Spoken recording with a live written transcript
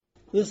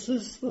This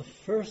is the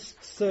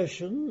first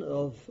session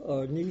of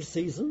our new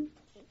season,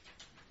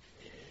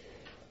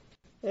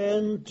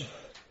 and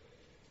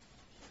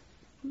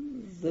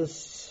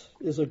this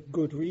is a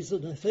good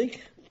reason, I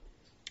think,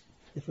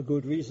 if a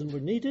good reason were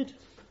needed,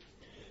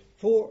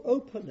 for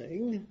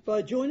opening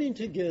by joining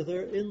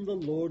together in the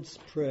Lord's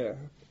Prayer.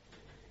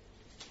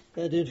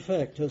 And in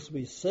fact, as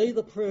we say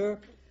the prayer,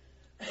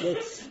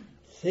 let's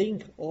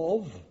think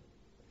of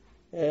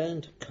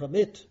and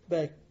commit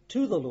back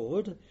to the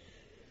Lord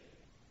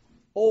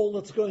all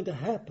that's going to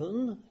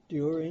happen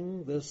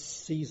during this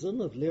season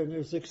of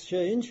Learner's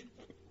Exchange,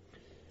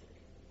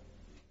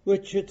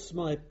 which it's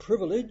my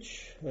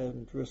privilege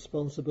and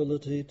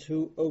responsibility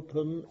to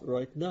open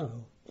right now.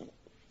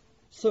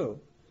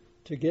 So,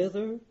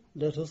 together,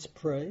 let us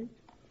pray.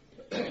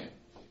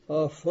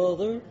 Our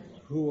Father,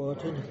 who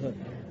art in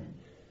heaven,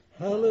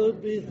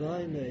 hallowed be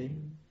thy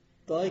name.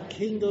 Thy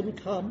kingdom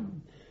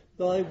come,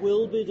 thy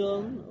will be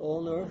done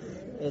on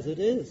earth as it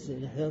is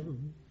in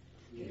heaven.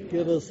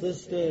 Give us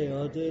this day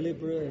our daily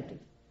bread,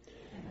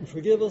 and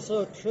forgive us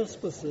our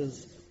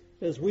trespasses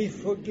as we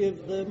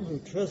forgive them who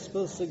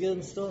trespass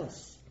against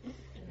us.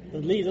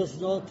 And lead us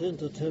not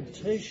into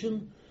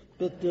temptation,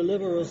 but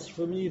deliver us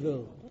from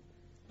evil.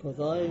 For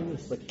thine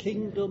is the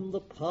kingdom,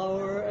 the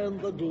power,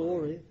 and the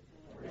glory,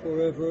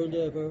 forever and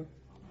ever.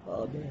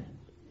 Amen.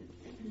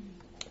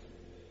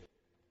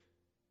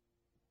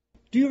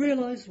 Do you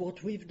realize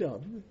what we've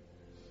done?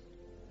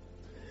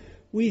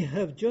 We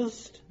have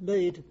just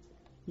made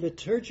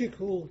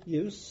liturgical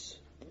use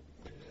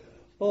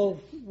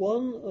of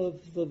one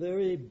of the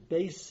very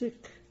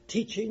basic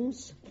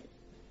teachings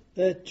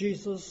that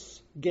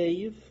Jesus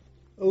gave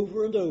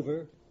over and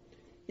over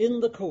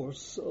in the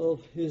course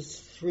of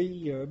his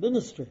 3-year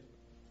ministry.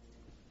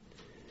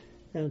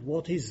 And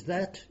what is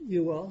that,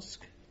 you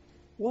ask?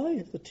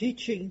 Why, the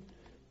teaching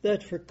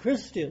that for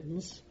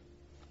Christians,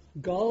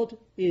 God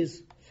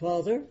is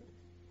Father,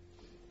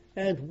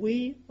 and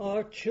we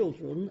are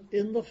children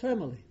in the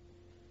family.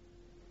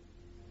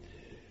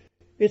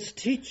 It's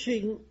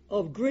teaching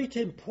of great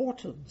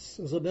importance,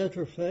 as a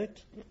matter of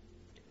fact,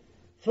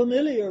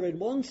 familiar in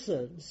one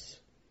sense,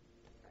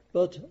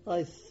 but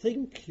I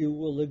think you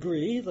will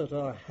agree that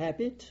our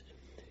habit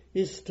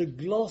is to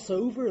gloss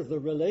over the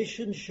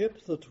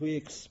relationship that we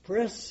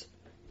express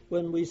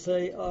when we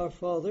say our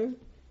Father.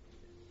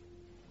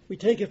 We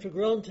take it for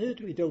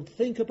granted, we don't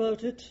think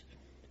about it,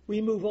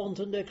 we move on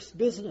to next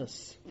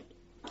business.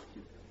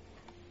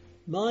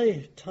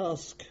 My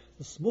task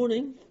this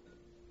morning,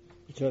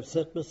 which I've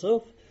set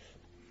myself,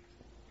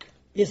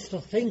 is to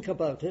think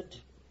about it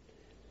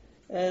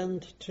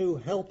and to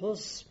help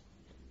us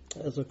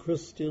as a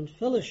Christian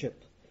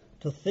fellowship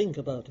to think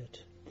about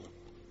it.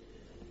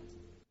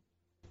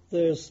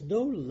 There's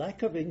no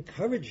lack of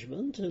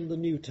encouragement in the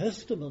New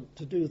Testament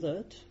to do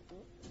that.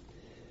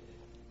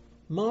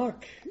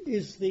 Mark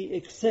is the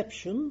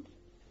exception.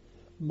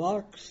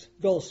 Mark's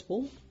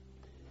Gospel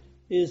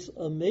is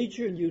a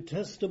major New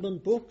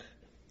Testament book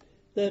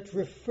that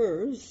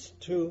refers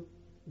to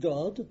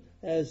God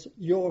as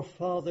your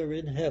Father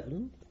in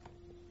heaven,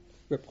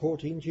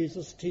 reporting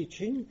Jesus'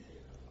 teaching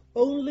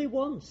only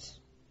once.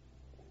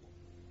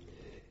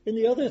 In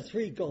the other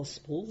 3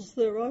 Gospels,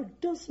 there are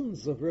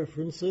dozens of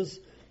references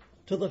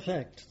to the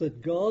fact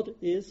that God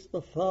is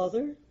the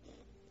Father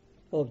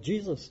of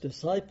Jesus'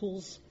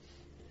 disciples,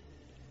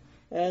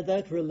 and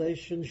that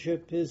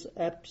relationship is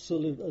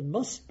absolute and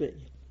must be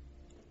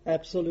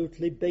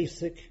absolutely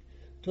basic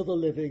to the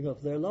living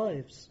of their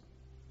lives.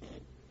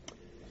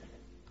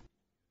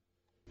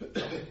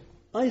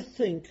 I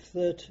think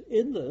that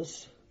in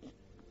this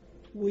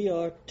we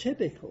are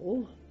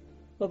typical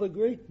of a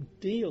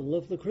great deal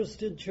of the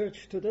Christian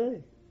church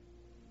today.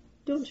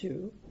 Don't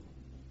you?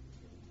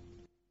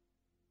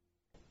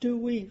 Do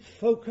we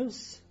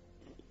focus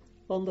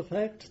on the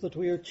fact that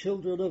we are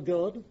children of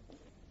God?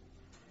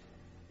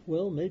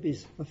 Well, maybe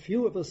a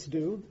few of us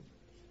do,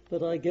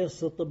 but I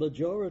guess that the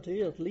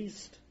majority at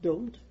least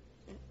don't.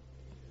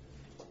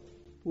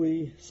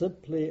 We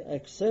simply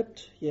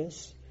accept,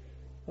 yes,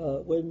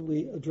 when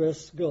we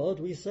address God,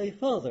 we say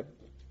Father.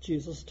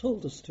 Jesus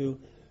told us to,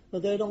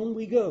 and then on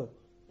we go.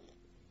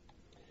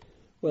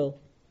 Well,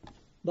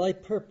 my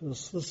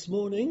purpose this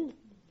morning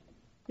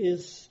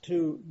is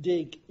to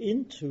dig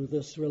into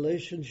this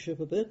relationship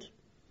a bit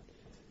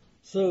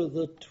so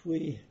that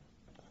we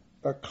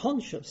are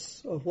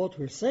conscious of what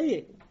we're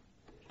saying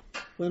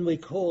when we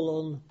call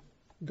on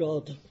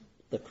God,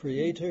 the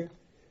Creator,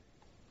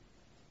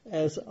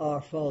 as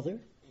our Father,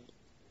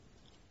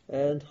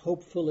 and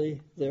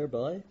hopefully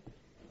thereby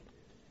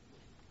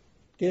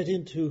get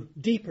into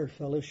deeper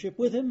fellowship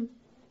with him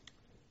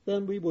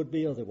than we would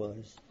be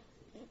otherwise.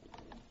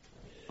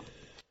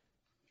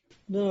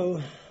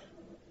 Now,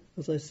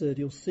 as I said,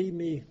 you'll see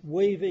me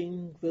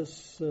waving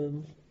this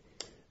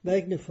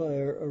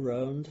magnifier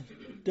around.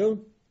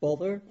 Don't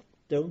bother,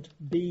 don't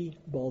be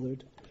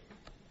bothered.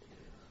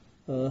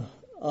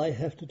 I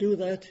have to do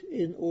that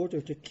in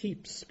order to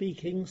keep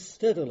speaking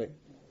steadily,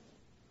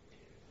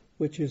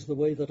 which is the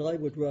way that I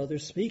would rather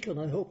speak, and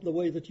I hope the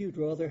way that you'd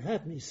rather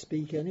have me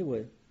speak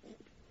anyway.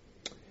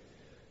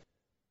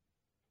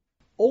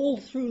 all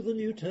through the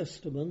New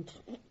Testament,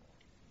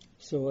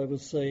 so I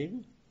was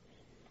saying,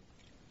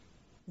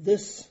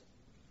 this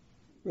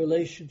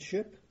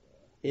relationship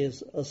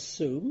is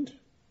assumed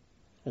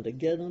and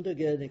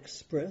again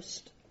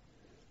expressed.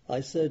 I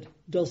said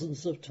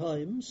dozens of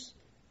times.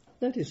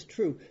 That is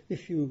true.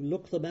 If you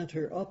look the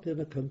matter up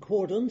in a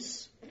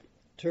concordance,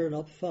 turn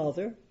up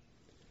Father,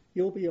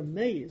 you'll be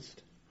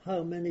amazed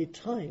how many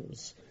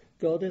times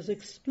God is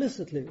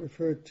explicitly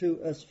referred to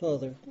as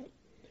Father.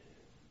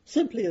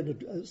 Simply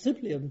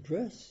an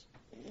address.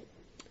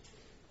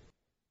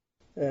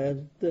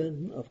 And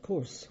then, of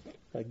course,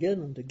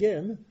 again and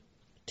again,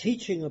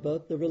 teaching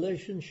about the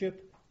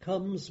relationship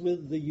comes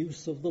with the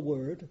use of the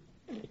word.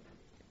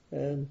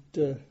 And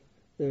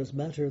there's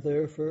matter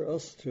there for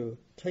us to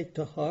take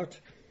to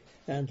heart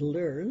and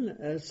learn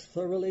as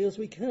thoroughly as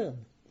we can.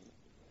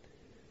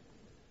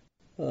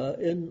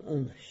 In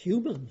a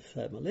human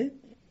family,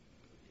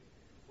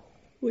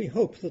 we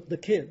hope that the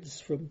kids,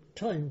 from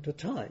time to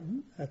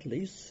time, at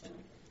least,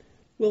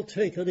 will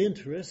take an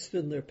interest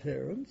in their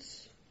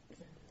parents.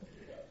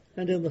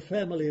 And in the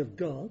family of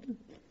God,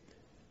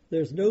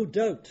 there's no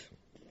doubt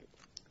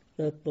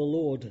that the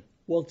Lord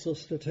wants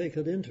us to take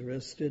an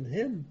interest in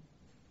Him.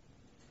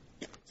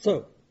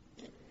 So,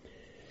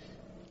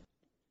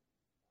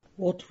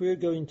 what we're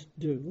going to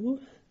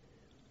do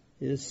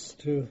is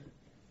to,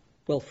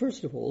 well,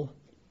 first of all,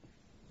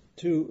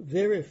 to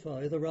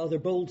verify the rather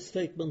bold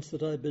statements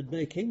that I've been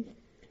making.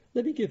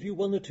 Let me give you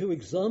one or two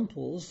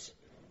examples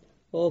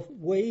of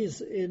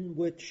ways in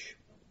which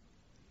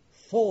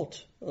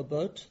thought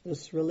about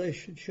this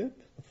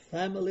relationship, a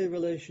family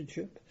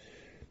relationship,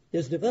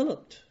 is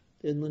developed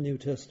in the New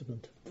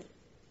Testament,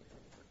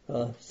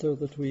 so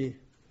that we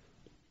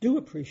do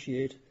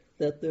appreciate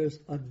that there's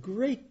a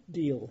great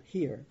deal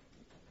here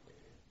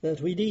that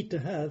we need to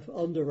have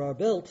under our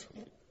belt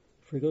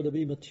if we're going to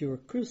be mature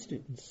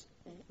Christians.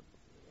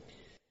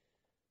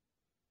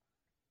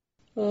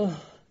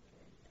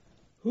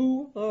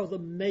 Who are the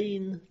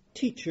main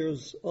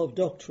teachers of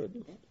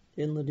doctrine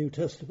in the New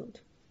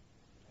Testament?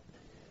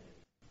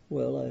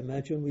 Well, I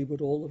imagine we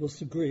would all of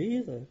us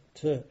agree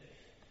that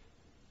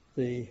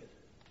the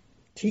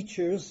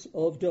teachers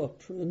of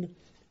doctrine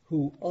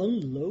who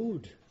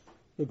unload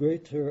the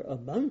greater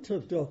amount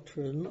of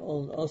doctrine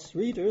on us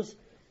readers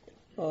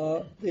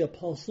are the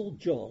Apostle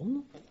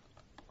John,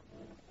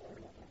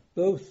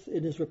 both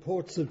in his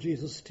reports of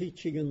Jesus'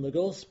 teaching in the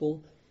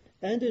Gospel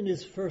and in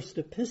his first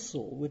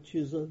epistle, which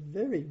is a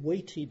very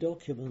weighty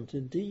document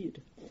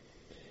indeed.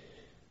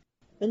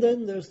 And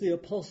then there's the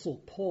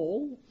Apostle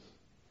Paul.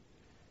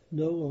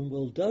 No one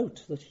will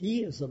doubt that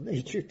he is a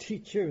major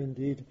teacher,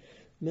 indeed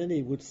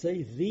many would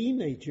say the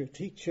major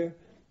teacher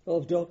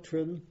of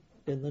doctrine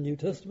in the New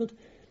Testament.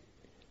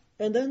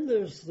 And then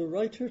there's the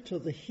writer to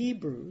the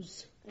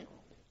Hebrews,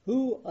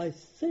 who I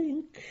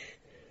think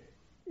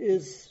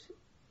is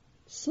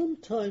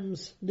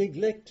sometimes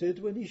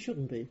neglected when he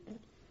shouldn't be.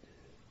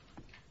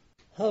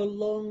 How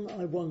long,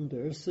 I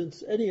wonder,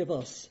 since any of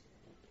us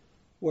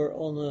were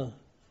on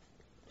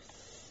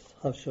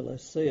how shall I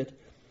say it,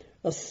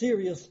 a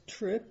serious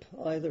trip,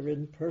 either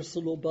in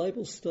personal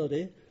Bible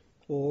study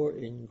or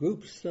in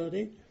group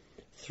study,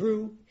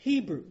 through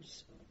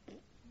Hebrews.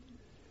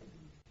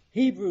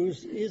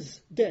 Hebrews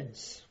is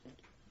dense,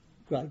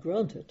 I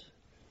grant it.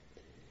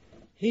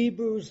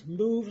 Hebrews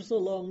moves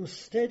along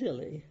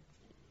steadily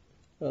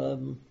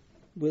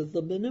with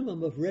the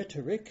minimum of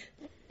rhetoric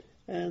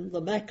and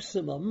the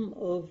maximum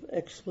of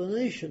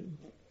explanation.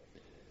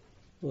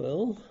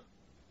 Well,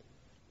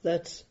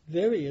 that's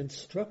very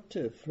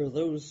instructive for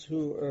those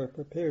who are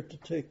prepared to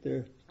take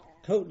their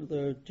coat,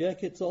 their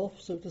jackets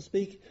off, so to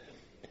speak,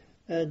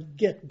 and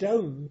get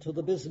down to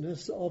the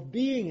business of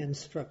being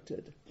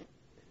instructed.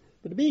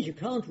 But it means you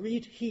can't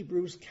read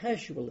Hebrews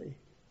casually,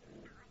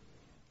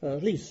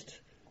 at least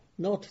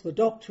not the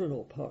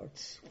doctrinal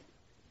parts.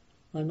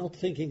 I'm not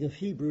thinking of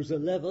Hebrews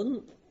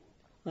 11,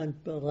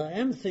 but I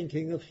am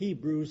thinking of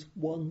Hebrews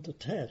 1 to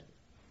 10.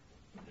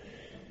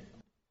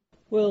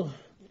 Well,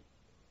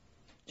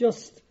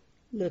 just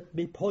let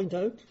me point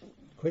out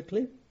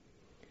quickly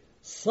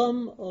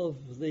some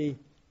of the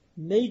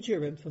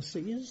major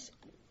emphases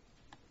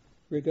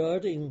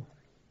regarding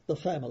the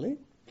family,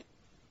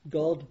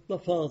 God the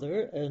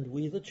Father and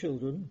we the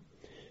children,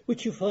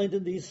 which you find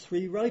in these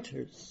three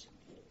writers.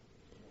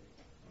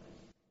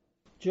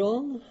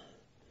 John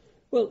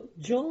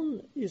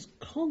is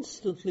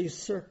constantly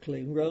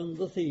circling round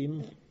the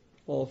theme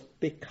of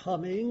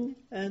becoming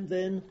and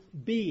then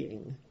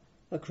being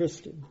a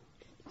Christian.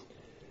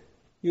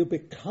 You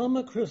become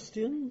a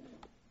Christian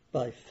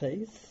by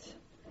faith.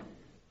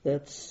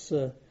 That's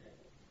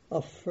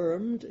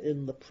affirmed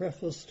in the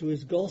preface to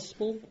his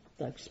Gospel.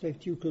 I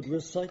expect you could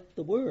recite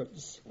the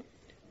words.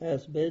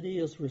 As many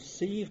as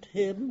received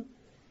him,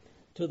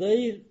 to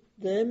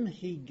them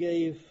he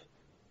gave,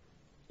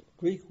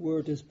 Greek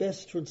word is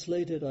best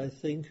translated, I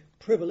think,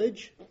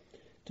 privilege.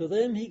 To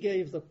them he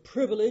gave the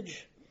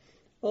privilege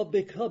of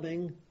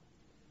becoming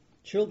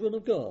children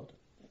of God,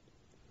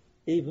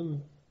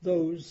 even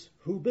those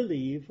who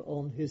believe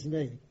on his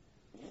name.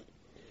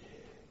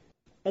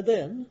 And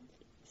then,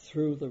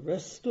 through the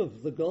rest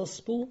of the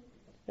Gospel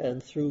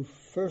and through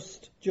 1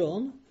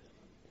 John,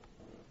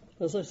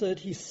 as I said,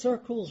 he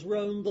circles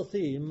round the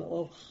theme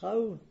of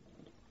how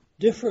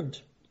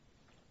different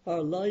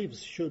our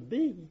lives should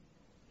be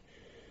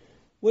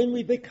when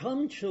we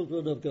become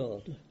children of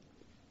God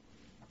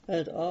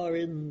and are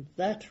in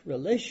that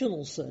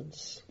relational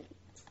sense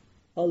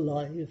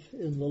alive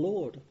in the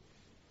Lord.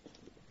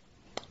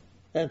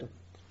 And, of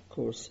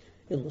course,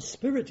 in the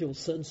spiritual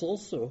sense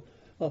also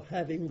of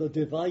having the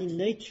divine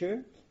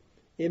nature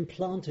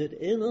implanted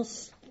in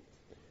us,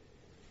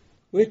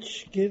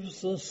 which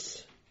gives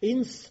us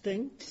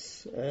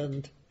instincts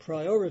and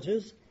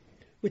priorities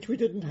which we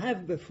didn't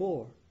have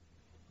before.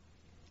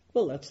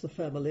 Well, that's the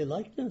family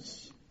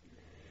likeness.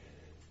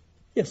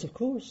 Yes, of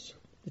course.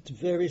 It's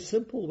very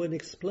simple when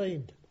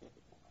explained.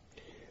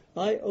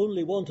 I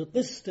only want at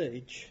this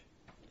stage,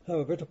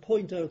 however, to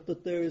point out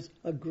that there is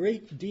a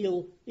great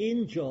deal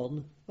in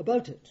John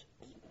about it.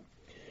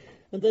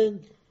 And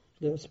then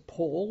there's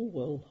Paul.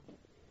 Well,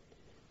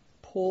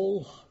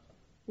 Paul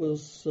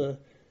was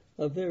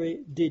a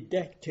very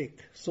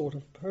didactic sort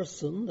of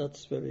person,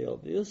 that's very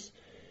obvious.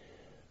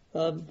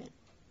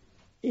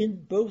 In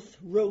both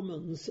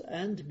Romans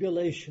and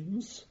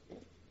Galatians,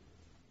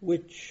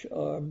 which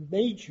are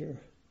major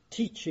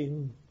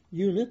teaching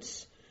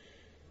units,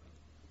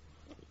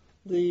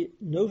 the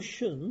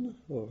notion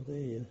or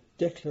the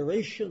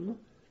declaration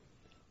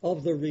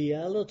of the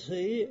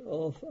reality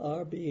of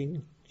our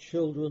being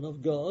children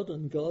of God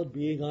and God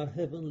being our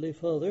Heavenly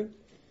Father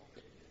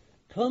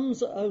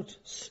comes out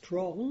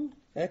strong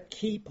at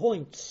key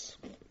points.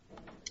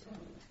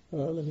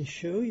 Let me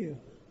show you.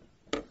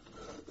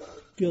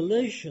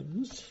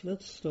 Galatians,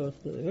 let's start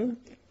there.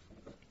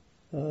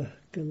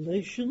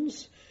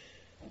 Galatians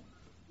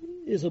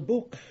is a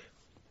book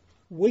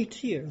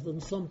weightier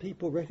than some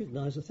people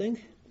recognize, I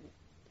think.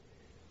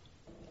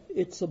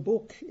 It's a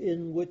book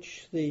in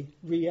which the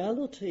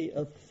reality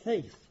of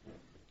faith,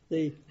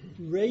 the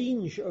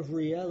range of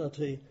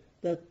reality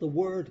that the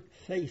word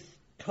faith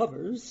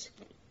covers,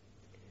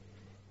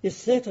 is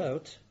set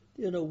out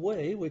in a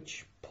way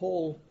which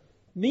Paul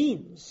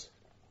means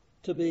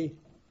to be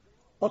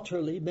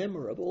utterly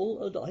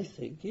memorable, and I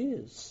think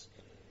is.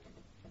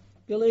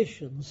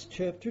 Galatians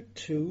chapter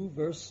 2,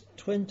 verse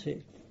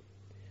 20.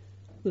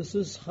 This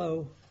is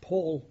how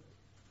Paul,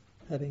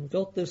 having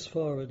got this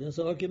far in his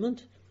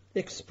argument,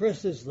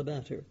 expresses the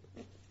matter.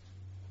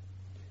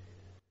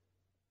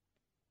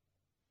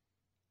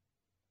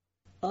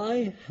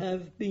 I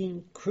have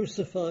been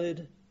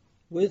crucified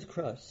with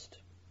Christ.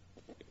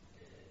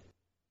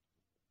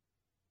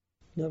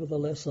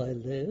 Nevertheless I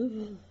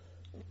live,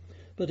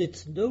 but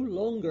it's no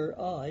longer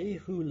I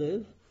who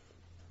live,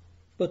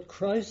 but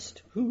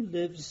Christ who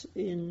lives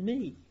in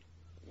me.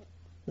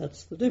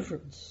 That's the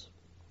difference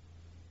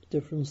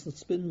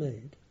that's been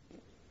made.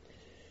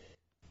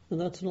 And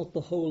that's not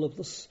the whole of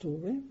the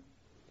story.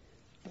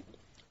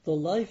 The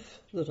life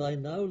that I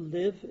now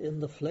live in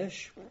the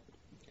flesh,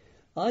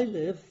 I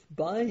live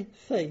by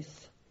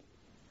faith.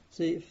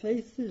 See,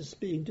 faith is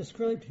being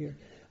described here.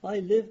 I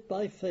live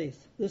by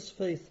faith, this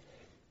faith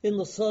in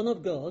the Son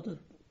of God,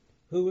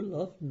 who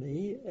loved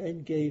me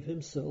and gave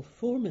himself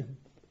for me.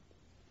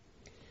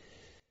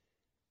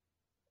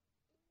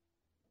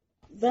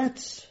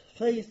 That's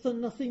faith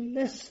and nothing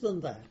less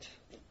than that.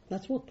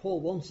 That's what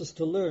Paul wants us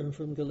to learn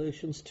from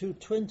Galatians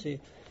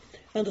 2:20.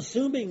 And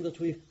assuming that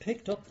we've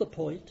picked up the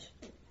point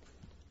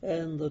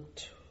and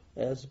that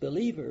as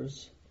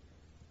believers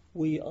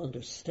we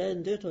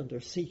understand it and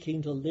are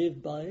seeking to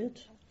live by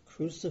it,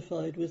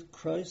 crucified with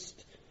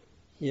Christ,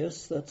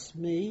 yes, that's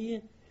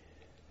me,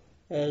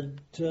 and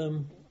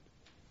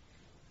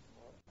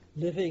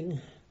living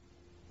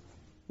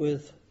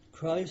with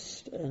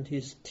Christ and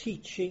his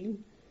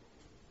teaching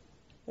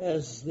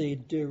as the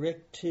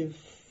directive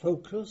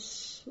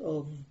focus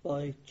of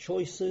my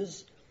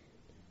choices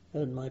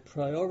and my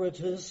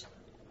priorities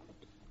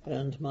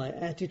and my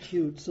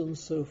attitudes and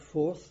so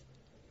forth.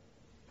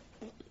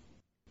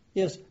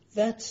 Yes,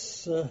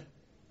 that's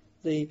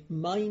the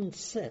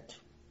mindset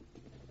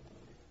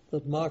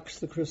that marks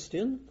the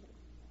Christian.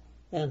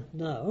 And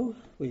now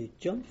we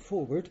jump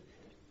forward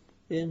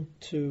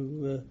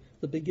into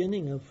the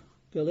beginning of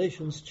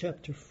Galatians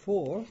chapter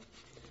 4.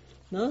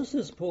 Now,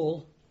 says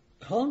Paul,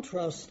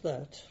 contrast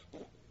that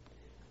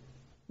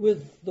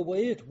with the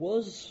way it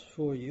was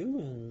for you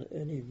in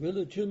any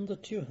religion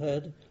that you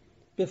had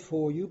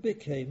before you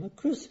became a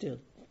Christian,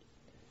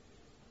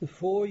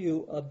 before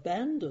you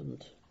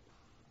abandoned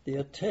the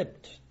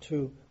attempt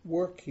to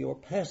work your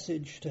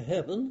passage to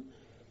heaven,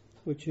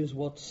 which is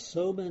what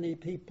so many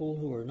people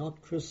who are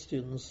not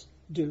Christians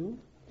do.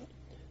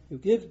 You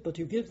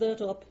give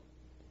that up,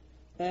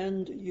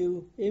 and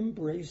you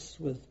embrace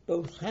with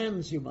both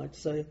hands, you might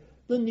say,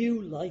 the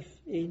new life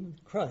in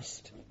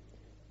Christ,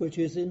 which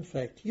is in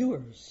fact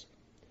yours.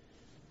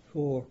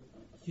 For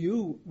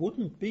you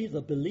wouldn't be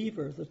the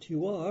believer that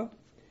you are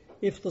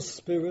if the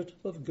Spirit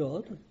of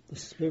God, the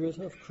Spirit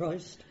of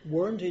Christ,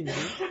 weren't in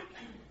you,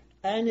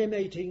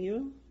 animating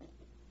you,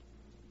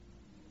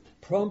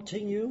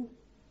 prompting you,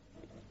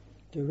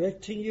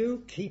 directing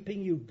you,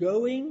 keeping you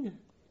going,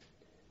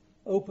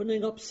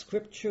 opening up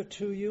Scripture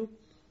to you,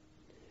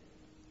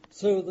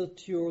 so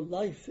that your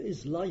life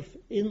is life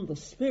in the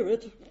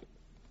Spirit,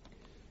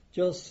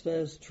 just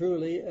as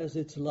truly as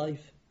it's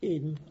life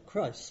in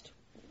Christ.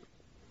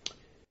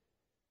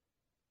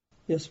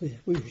 Yes,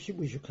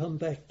 we should come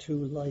back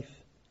to life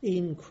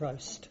in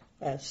Christ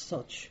as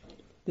such,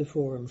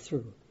 before and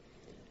through.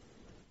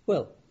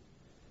 Well,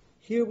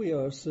 here we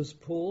are, says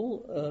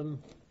Paul,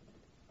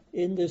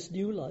 in this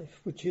new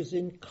life, which is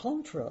in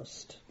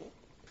contrast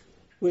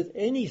with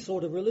any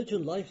sort of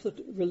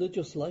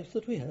religious life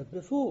that we had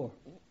before.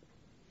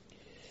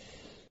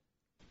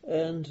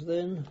 And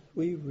then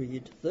we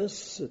read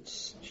this.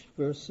 It's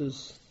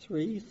verses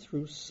 3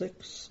 through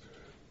 6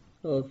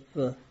 of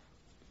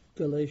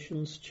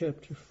Galatians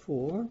chapter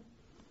 4.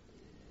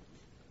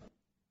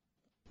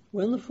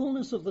 When the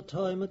fullness of the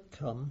time had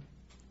come,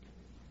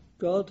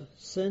 God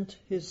sent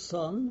his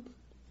Son,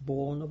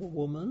 born of a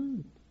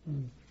woman,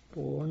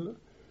 born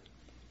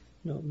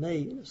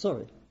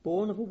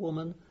of a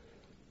woman,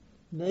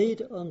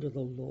 made under the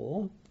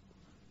law,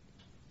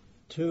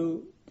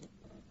 to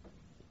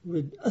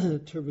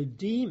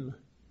redeem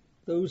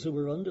those who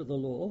were under the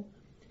law,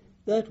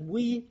 that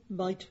we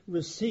might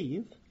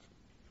receive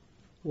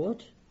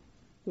what?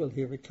 Well,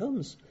 here it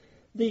comes.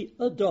 The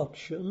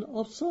adoption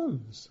of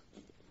sons.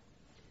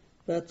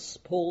 That's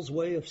Paul's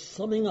way of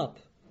summing up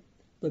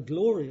the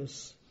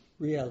glorious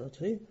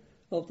reality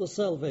of the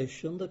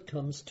salvation that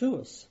comes to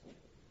us.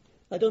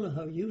 I don't know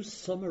how you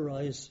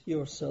summarize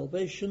your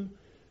salvation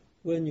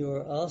when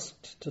you're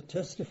asked to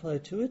testify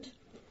to it,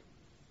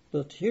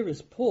 but here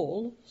is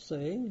Paul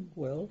saying,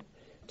 well,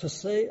 to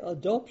say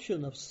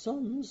adoption of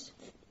sons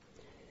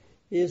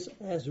is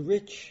as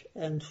rich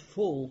and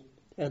full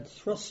and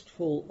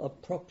thrustful a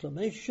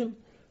proclamation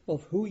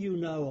of who you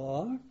now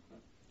are,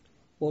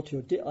 what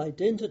your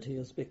identity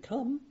has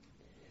become,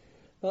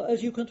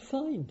 as you can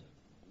find.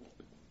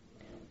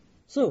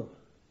 So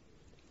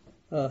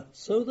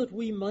that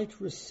we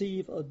might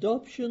receive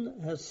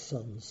adoption as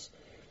sons,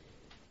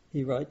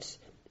 he writes,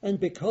 and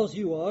because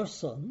you are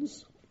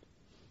sons,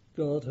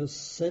 God has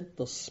sent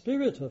the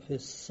Spirit of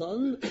his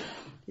Son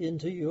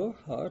into your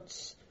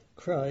hearts,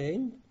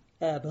 crying,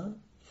 Abba,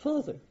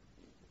 Father.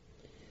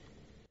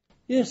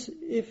 Yes,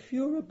 if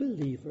you're a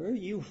believer,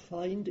 you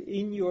find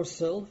in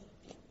yourself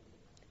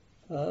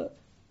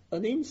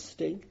an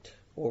instinct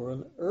or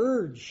an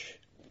urge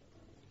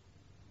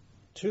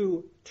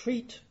to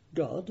treat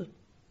God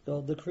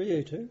the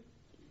Creator,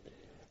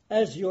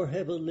 as your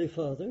Heavenly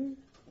Father,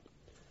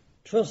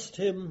 trust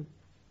him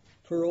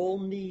for all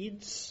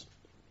needs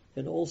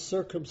in all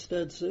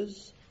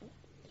circumstances,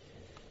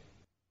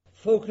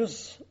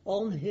 focus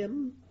on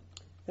him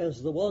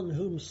as the one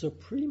whom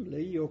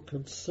supremely you're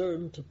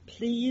concerned to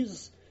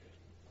please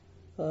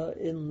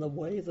in the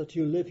way that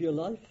you live your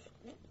life.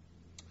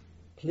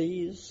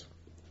 Please,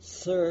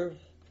 serve.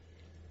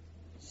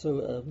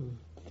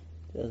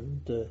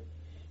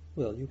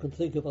 Well, you can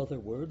think of other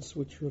words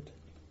which would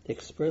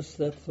express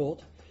that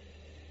thought.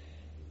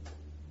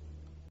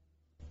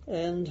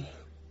 And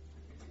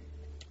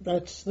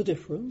that's the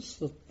difference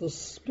that the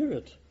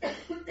Spirit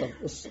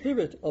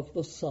of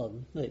the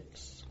Son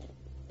makes.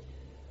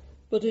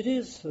 But it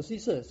is, as he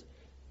says,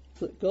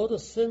 that God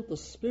has sent the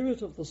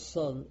Spirit of the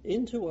Son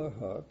into our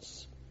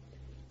hearts,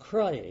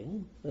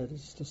 crying, that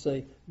is to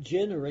say,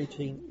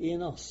 generating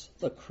in us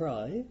the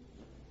cry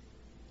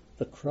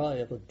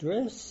of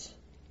address,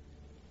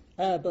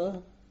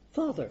 Abba,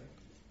 Father.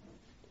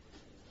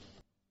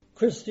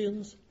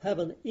 Christians have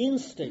an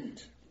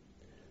instinct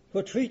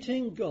for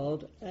treating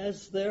God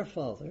as their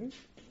Father,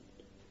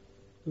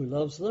 who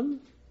loves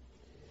them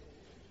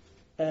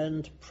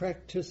and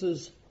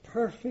practices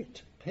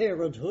perfect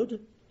parenthood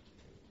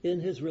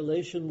in his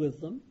relation with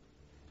them.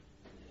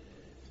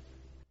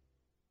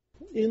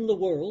 In the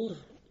world,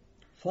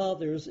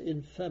 fathers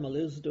in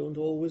families don't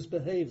always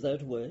behave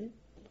that way,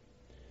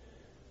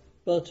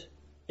 but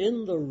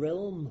in the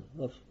realm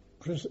of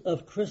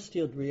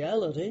Christian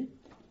reality,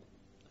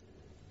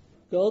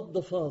 God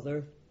the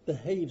Father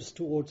behaves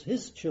towards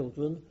his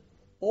children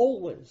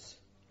always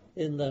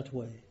in that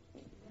way.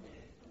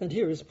 And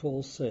here is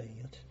Paul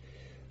saying it.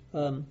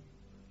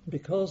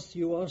 Because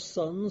you are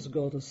sons,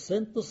 God has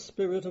sent the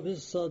Spirit of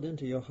his Son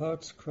into your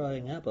hearts,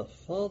 crying, Abba,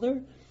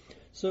 Father.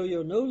 So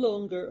you're no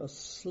longer a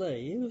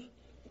slave.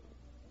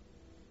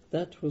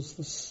 That was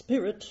the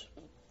spirit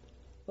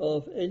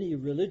of any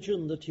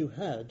religion that you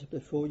had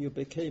before you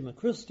became a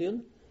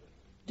Christian.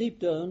 Deep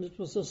down, it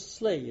was a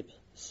slave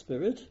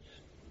spirit.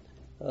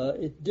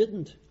 It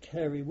didn't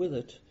carry with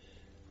it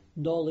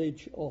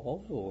knowledge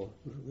of or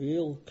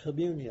real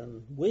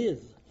communion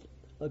with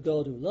a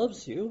God who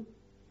loves you.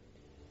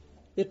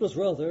 It was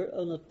rather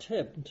an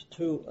attempt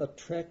to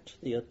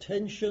attract the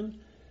attention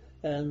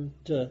and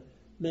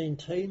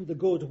maintain the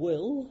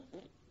goodwill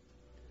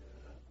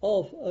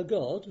of a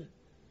God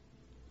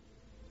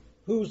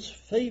whose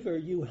favor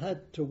you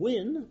had to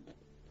win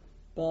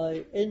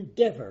by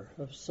endeavor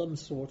of some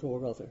sort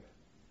or other.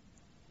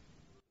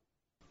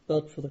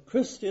 But for the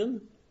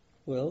Christian,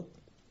 well,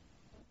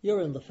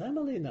 You're in the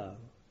family now.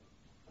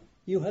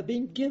 You have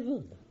been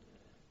given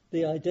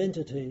the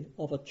identity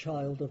of a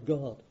child of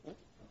God.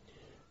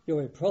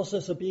 You're in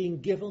process of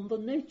being given the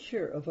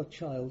nature of a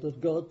child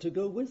of God to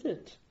go with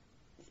it.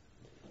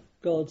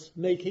 God's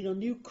making a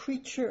new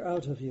creature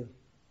out of you.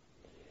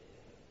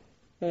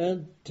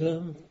 And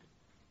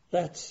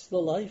that's the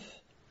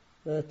life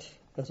that,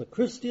 as a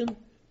Christian,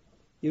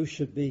 you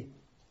should be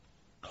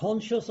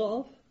conscious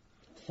of,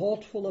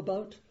 thoughtful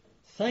about,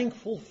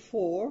 thankful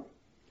for,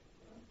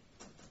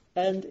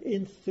 and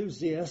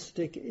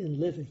enthusiastic in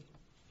living.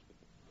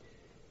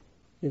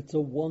 It's a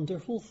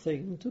wonderful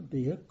thing to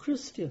be a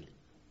Christian.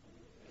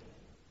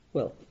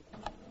 Well,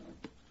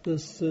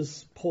 this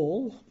is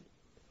Paul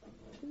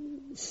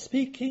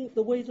speaking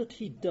the way that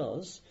he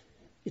does.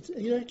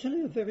 He's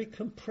actually a very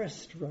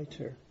compressed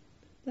writer.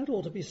 That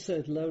ought to be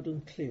said loud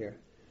and clear.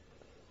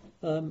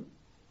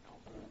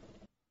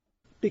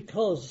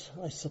 Because,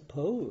 I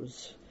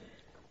suppose,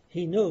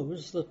 he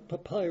knows that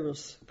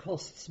papyrus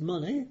costs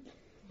money,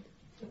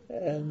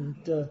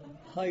 and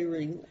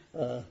hiring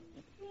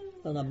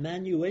an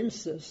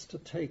amanuensis to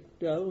take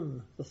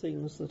down the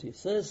things that he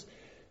says,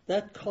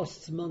 that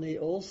costs money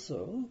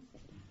also.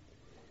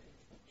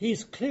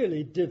 He's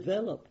clearly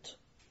developed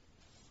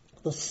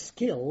the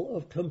skill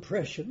of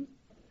compression,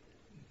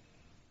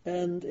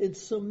 and in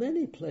so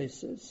many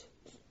places,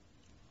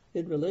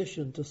 in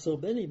relation to so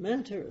many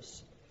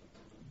matters,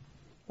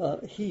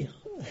 he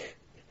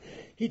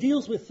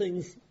deals with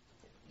things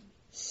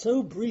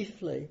so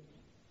briefly,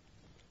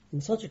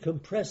 in such a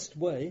compressed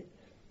way,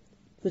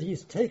 that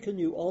he's taken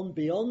you on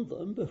beyond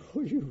them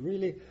before you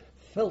really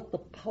felt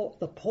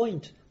the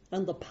point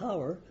and the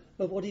power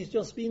of what he's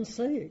just been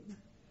saying.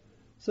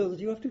 So that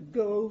you have to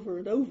go over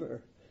and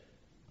over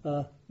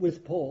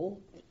with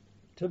Paul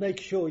to make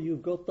sure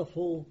you've got the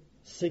full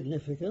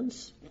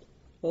significance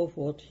of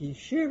what he's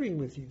sharing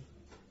with you.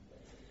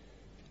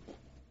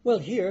 Well,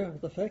 here,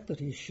 the fact that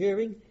he's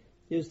sharing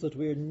is that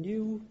we're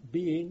new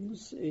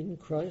beings in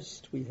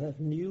Christ. We have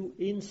new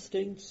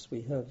instincts.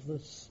 We have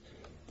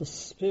the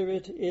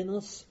Spirit in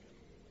us.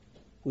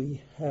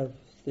 We have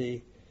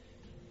the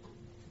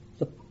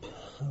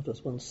how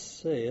does one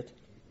say it?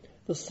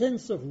 The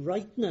sense of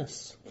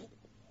rightness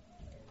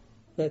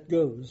that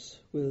goes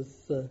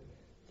with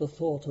the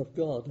thought of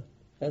God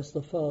as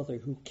the Father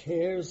who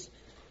cares,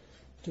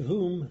 to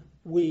whom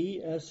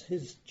we, as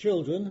his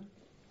children,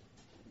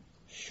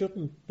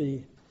 shouldn't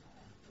be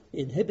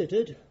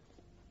inhibited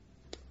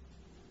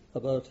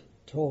about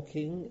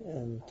talking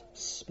and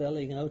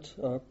spelling out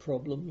our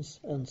problems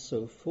and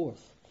so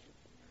forth.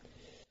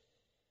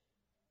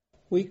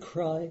 We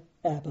cry,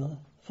 Abba,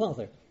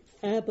 Father.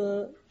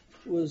 Abba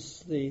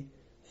was the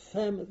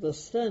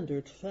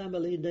standard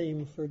family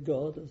name for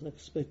God, as I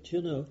expect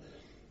you know,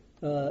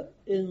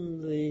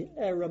 in the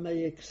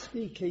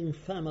Aramaic-speaking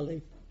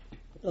family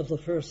of the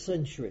first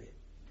century.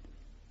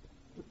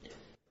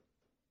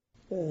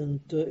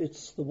 And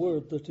it's the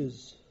word that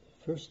is,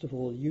 first of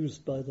all,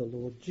 used by the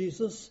Lord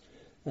Jesus,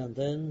 and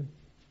then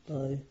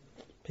by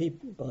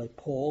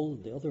Paul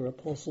and the other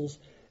apostles,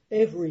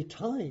 every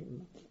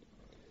time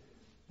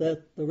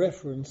that the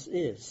reference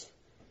is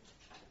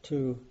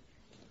to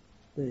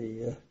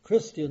the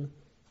Christian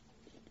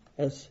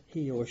as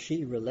he or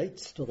she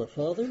relates to the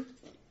Father,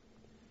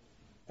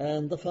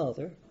 and the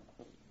Father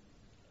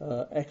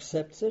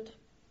accepts it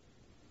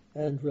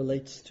and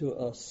relates to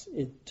us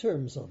in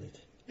terms of it.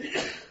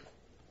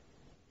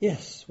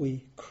 Yes,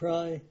 we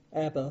cry,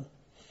 Abba,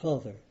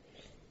 Father.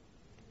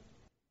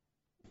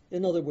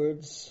 In other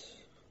words,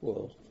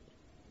 well,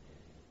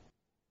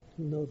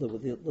 no,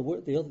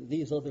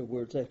 these other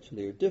words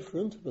actually are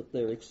different, but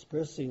they're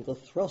expressing the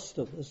thrust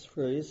of this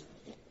phrase.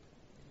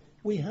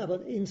 We have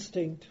an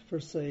instinct for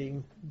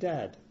saying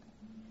Dad,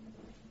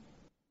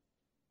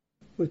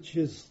 which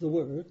is the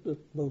word that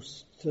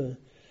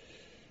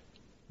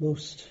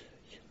most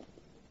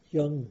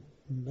young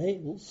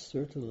males,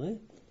 certainly,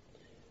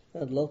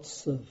 and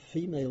lots of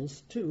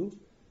females too,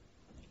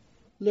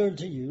 learn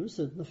to use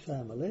in the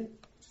family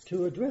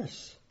to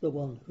address the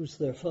one who's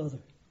their father.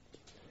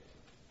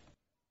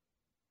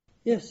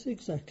 Yes,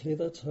 exactly,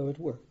 that's how it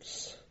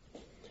works.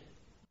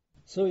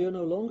 So you're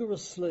no longer a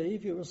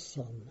slave, you're a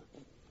son.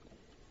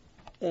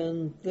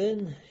 And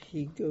then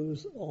he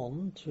goes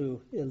on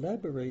to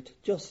elaborate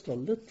just a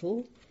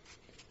little,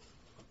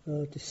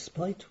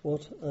 despite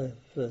what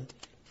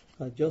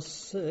I've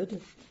just said.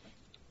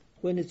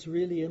 When it's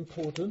really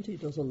important, he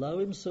does allow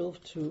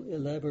himself to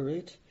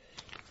elaborate.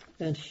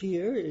 And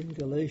here in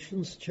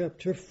Galatians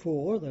chapter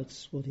 4,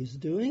 that's what he's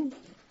doing.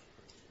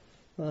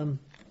 I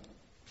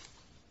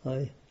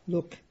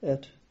look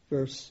at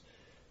verse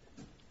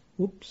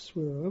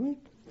 9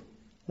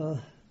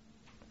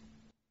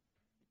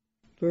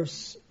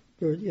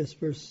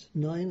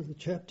 of the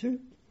chapter.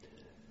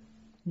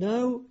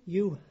 Now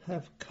you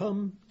have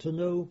come to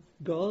know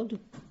God,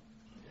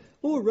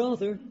 or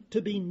rather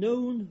to be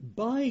known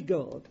by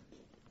God.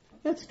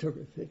 That's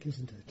terrific,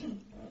 isn't it?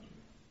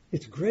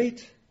 It's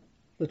great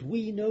that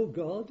we know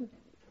God.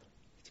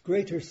 It's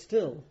greater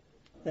still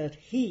that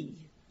He,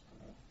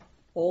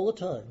 all the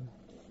time,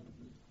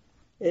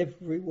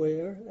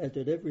 everywhere and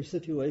in every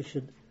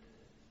situation,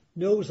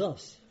 knows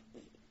us.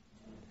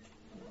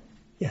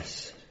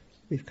 Yes,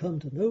 we've come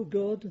to know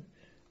God,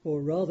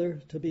 or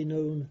rather to be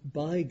known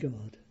by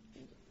God.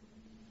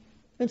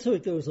 And so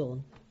it goes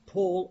on,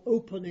 Paul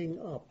opening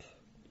up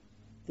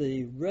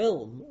the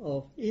realm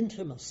of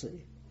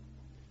intimacy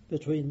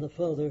between the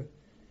Father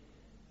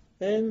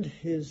and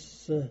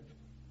his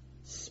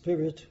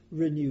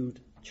spirit-renewed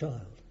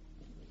child.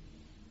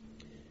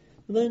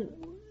 And then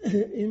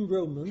in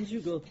Romans, you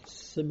got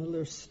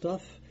similar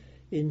stuff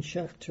in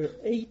chapter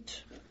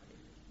 8.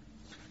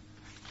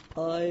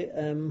 I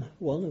am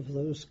one of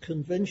those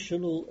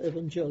conventional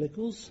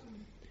evangelicals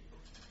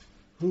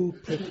who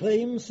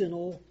proclaims in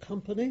all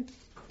company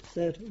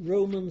that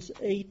Romans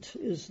 8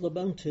 is the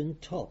mountain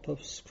top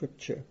of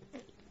Scripture.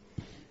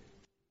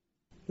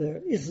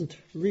 There isn't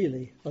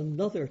really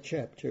another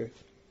chapter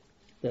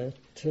that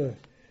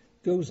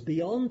goes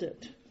beyond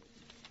it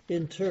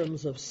in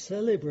terms of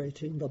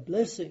celebrating the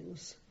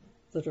blessings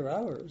that are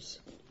ours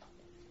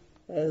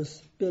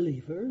as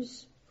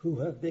believers who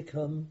have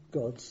become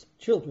God's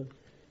children.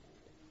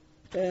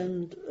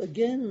 And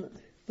again,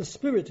 the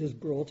Spirit is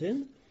brought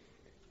in.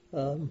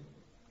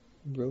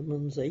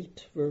 Romans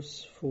 8,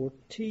 verse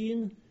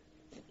 14.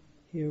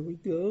 Here we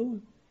go.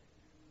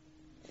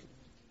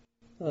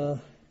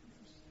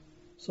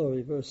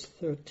 Verse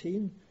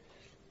 13.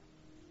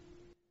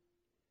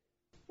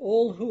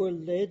 All who are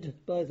led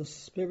by the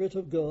Spirit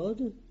of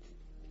God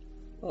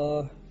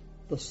are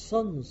the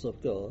sons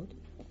of God.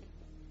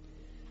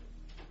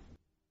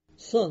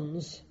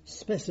 Sons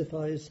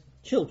specifies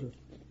children.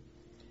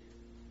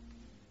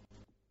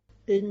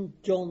 In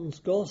John's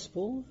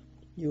Gospel,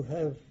 you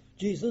have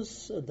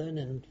Jesus, and then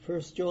in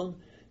 1 John,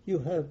 you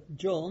have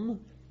John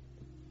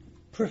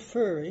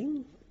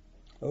preferring,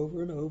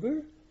 over and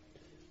over,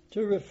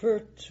 to refer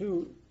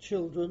to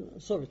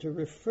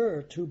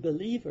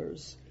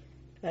believers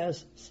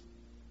as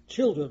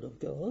children of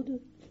God,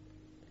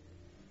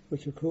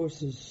 which of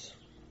course is,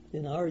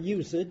 in our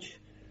usage,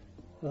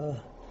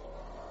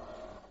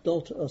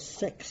 not a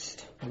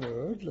sexed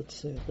word, let's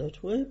say it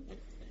that way.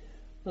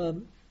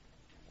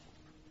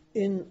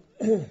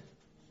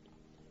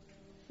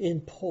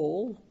 In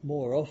Paul,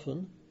 more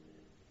often,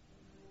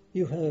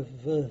 you have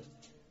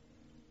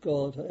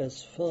God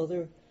as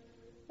Father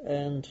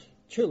and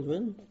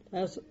children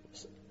as...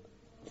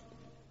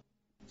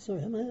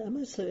 Sorry,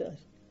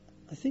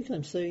 I think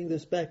I'm saying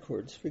this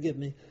backwards, forgive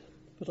me,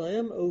 but I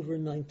am over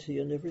 90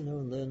 and every now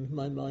and then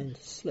my mind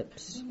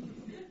slips.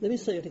 Let me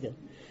say it again.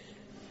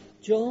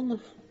 John,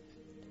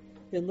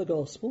 in the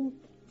Gospel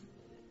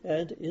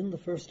and in the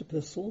first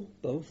epistle,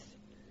 both,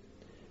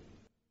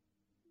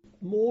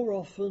 more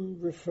often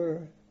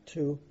refer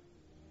to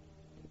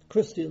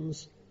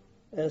Christians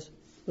as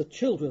the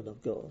children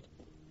of God.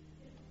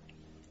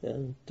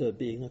 And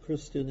being a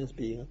Christian is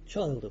being a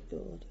child of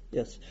God.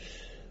 Yes.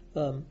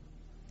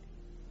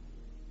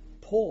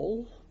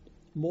 Paul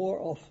more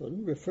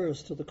often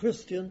refers to the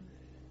Christian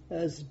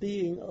as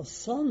being a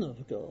son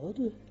of God.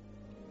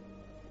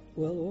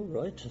 Well, all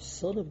right, a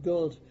son of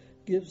God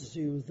gives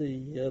you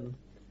the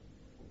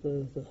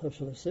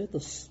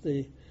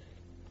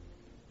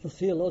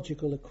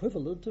theological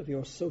equivalent of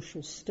your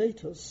social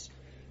status,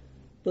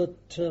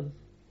 but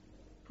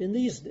in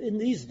these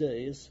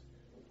days,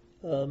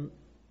 the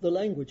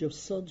language of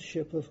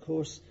sonship, of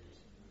course,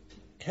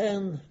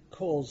 can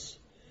cause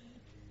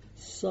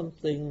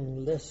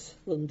something less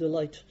than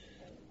delight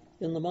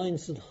in the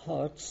minds and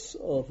hearts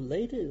of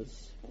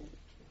ladies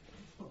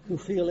who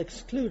feel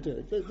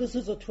excluded. This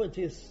is a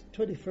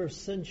 21st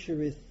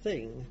century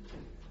thing,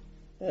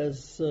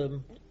 as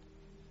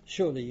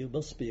surely you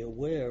must be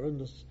aware,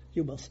 and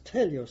you must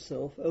tell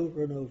yourself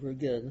over and over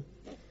again.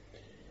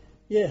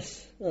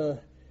 Yes, the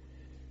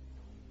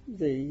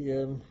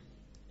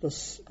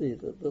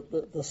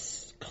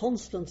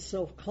constant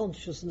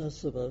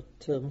self-consciousness about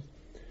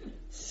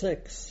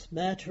sex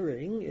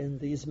mattering in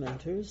these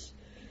matters.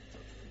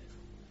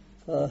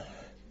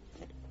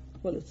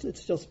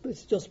 It's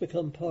just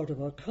become part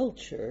of our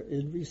culture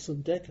in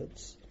recent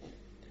decades.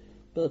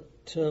 But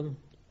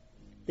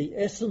the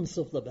essence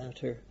of the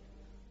matter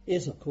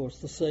is, of course,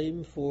 the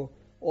same for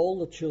all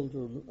the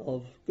children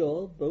of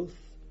God, both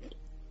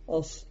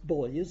us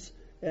boys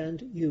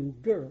and you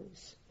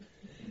girls.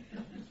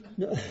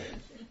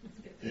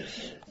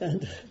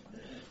 And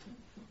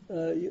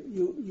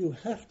you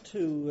have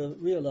to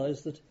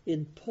realize that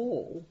in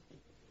Paul,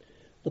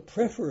 the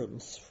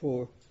preference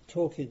for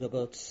talking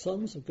about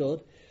sons of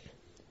God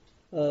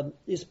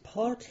is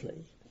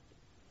partly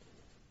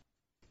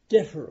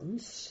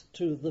deference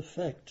to the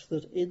fact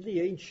that in the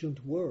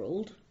ancient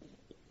world,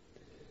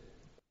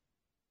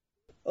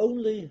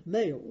 only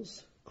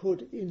males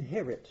could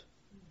inherit.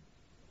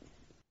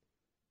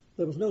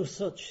 There was no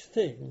such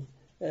thing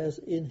as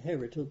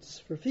inheritance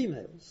for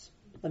females.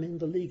 I mean,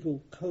 the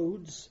legal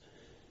codes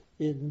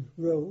in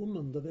Rome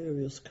and the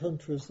various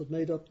countries that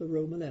made up the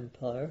Roman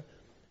Empire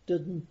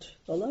didn't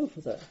allow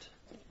for that.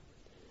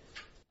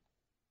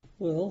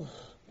 Well,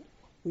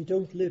 we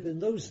don't live in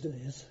those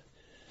days.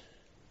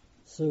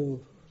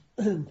 So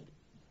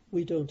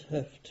we don't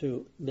have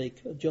to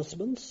make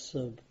adjustments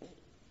for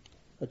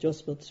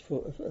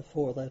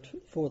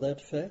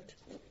that fact.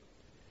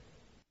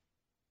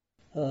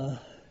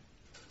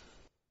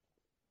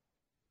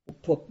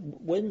 But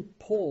when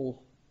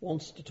Paul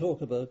wants to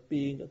talk about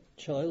being a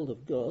child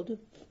of God,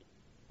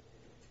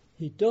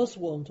 he does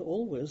want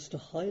always to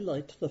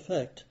highlight the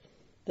fact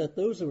that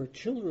those who are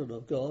children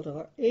of God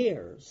are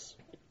heirs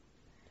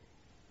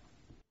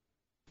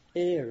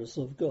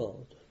of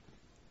God,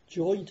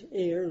 joint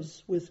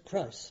heirs with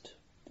Christ.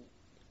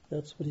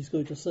 That's what he's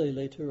going to say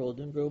later on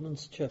in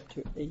Romans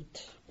chapter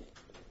 8.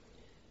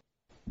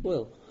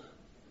 Well,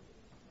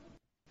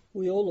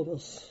 we all of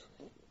us,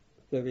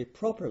 very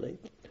properly,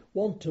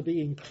 want to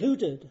be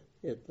included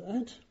in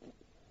that.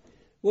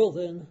 Well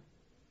then,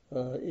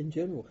 in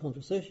general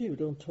conversation, you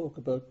don't talk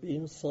about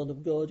being a son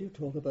of God, you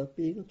talk about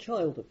being a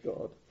child of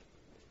God.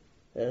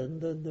 And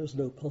then there's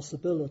no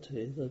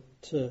possibility that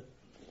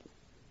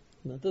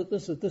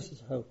this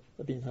is how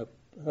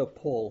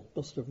Paul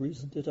must have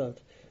reasoned it out.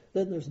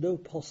 Then there's no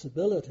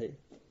possibility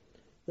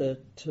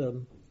that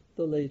the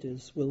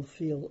ladies will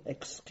feel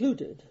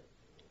excluded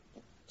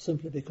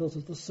simply because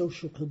of the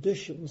social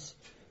conditions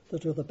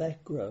that are the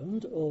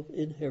background of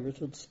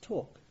inheritance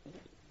talk.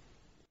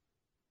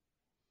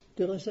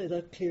 Did I say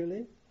that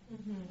clearly?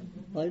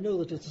 Mm-hmm. I know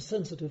that it's a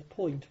sensitive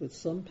point with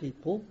some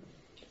people,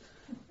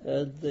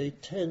 and they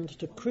tend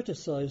to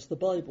criticize the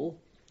Bible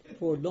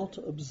for not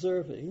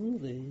observing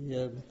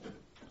the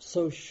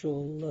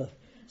social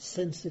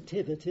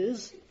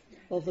sensitivities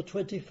of the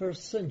 21st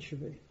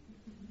century.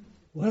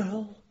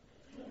 Well,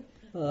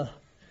 what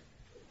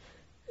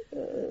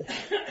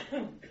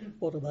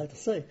am I to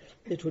say?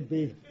 It would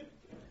be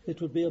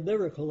a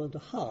miracle and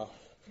a half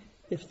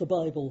if the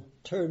Bible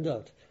turned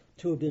out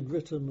to have been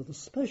written with a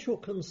special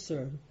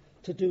concern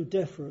to do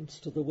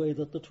deference to the way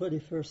that the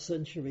 21st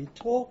century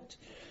talked,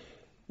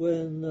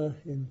 when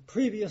in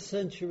previous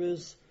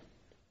centuries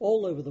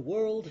all over the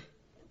world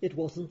it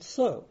wasn't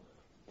so.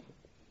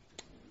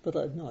 But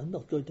I'm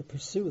not going to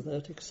pursue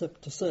that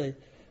except to say,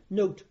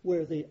 note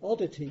where the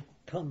oddity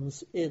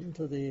comes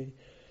into the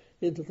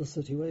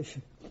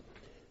situation.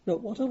 Now,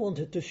 what I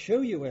wanted to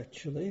show you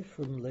actually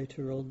from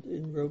later on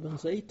in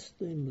Romans 8,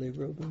 namely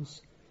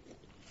Romans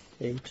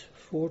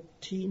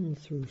 8:14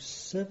 through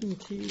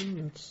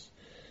 17,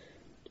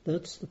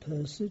 that's the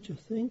passage, I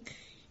think.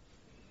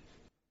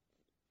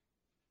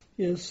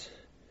 Yes.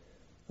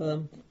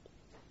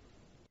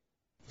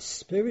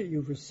 Spirit,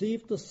 you've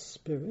received the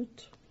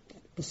Spirit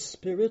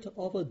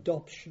of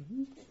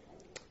adoption,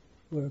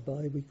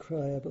 whereby we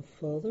cry, Abba,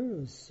 Father,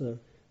 as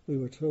we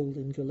were told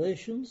in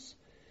Galatians.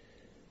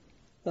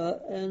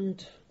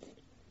 And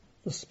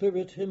the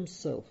Spirit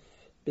himself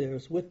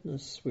bears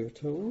witness, we're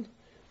told.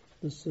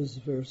 This is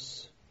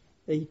verse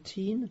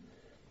 18.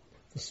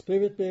 The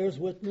Spirit bears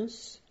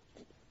witness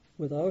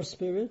with our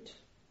spirit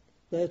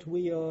that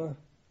we are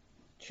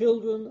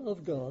children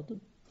of God.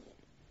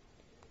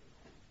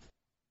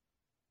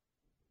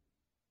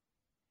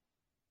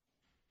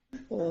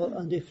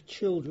 And if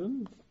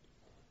children,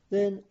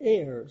 then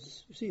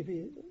heirs. You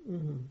see,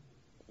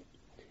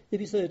 if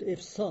he said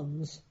if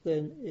sons,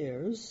 then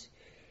heirs,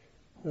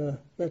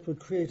 that would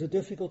create a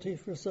difficulty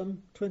for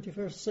some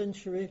 21st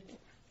century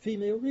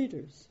female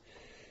readers.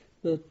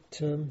 But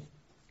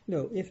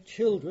no, if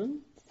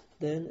children,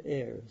 then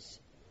heirs.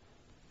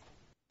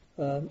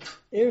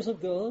 Heirs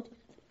of God,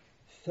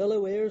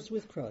 fellow heirs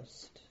with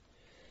Christ,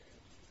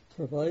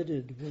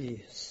 provided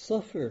we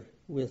suffer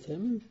with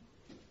him.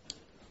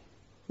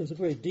 There's a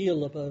great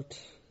deal about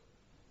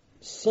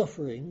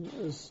suffering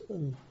as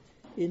an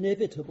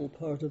inevitable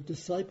part of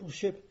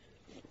discipleship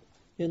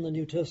in the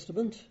New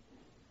Testament.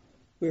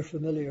 We're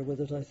familiar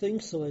with it, I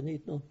think, so I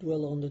need not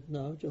dwell on it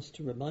now, just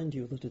to remind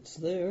you that it's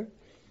there.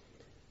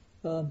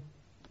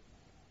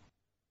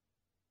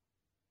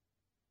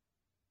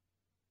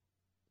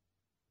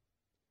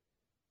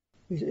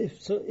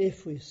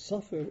 If we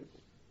suffer,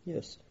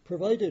 yes,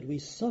 provided we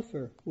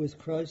suffer with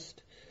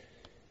Christ,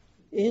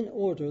 in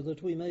order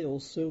that we may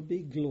also be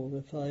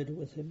glorified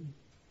with him.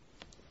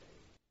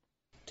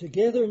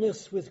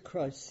 Togetherness with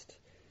Christ,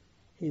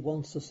 he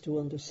wants us to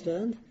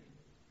understand,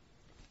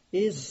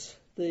 is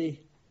the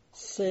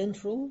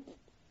central,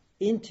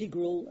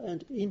 integral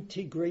and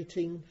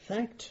integrating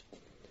fact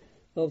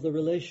of the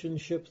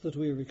relationship that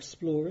we're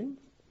exploring.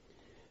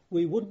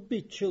 We wouldn't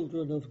be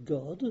children of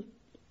God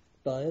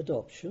by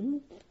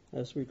adoption,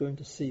 as we're going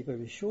to see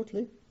very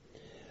shortly,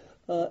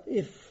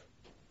 if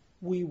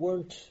we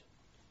weren't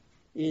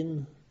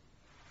in,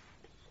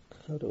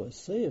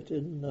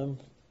 in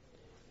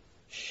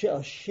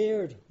a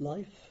shared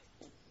life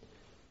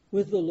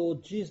with the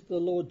Lord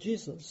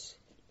Jesus,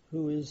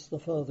 who is the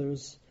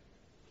Father's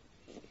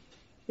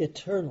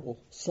eternal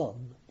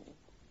Son.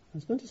 I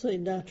was going to say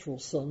natural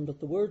Son, but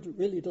the word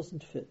really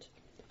doesn't fit.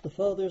 The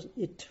Father's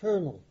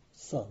eternal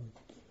Son.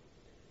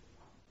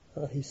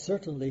 He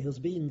certainly has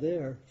been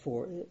there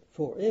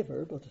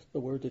forever, but the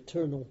word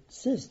eternal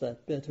says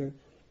that better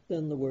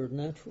than the word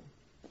natural.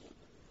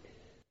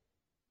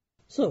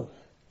 So,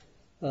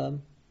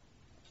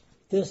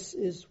 This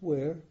is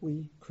where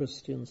we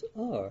Christians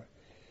are.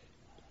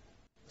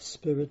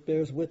 Spirit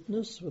bears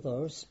witness with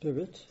our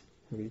spirit,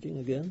 reading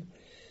again,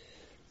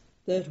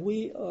 that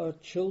we are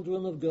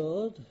children of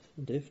God,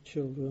 and if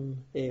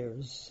children,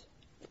 heirs,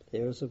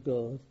 heirs of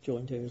God,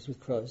 joint heirs with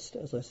Christ,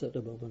 as I said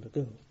a moment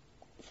ago.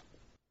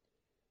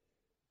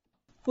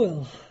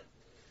 Well,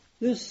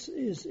 this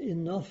is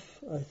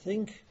enough, I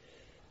think,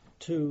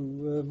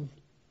 to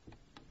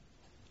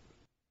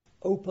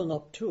open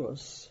up to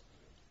us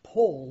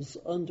Paul's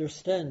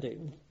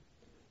understanding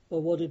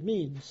of what it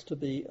means to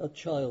be a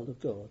child of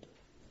God.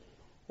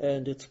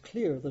 And it's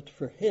clear that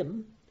for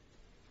him,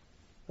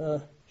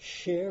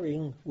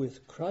 sharing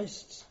with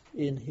Christ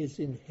in his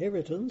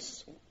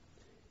inheritance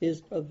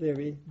is a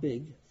very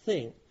big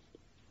thing.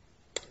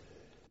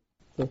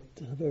 But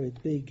a very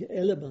big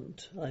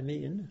element, I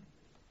mean,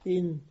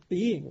 in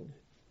being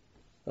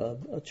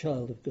a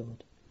child of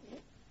God.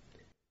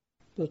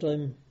 But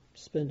I'm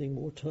spending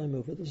more time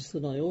over this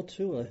than I ought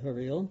to. I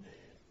hurry on.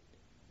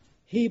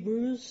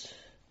 Hebrews,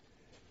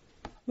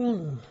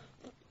 well,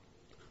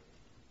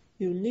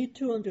 you need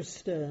to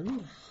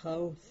understand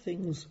how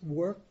things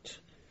worked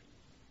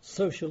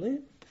socially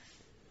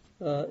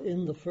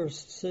in the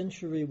first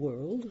century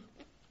world,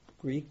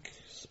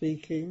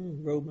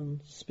 Greek-speaking,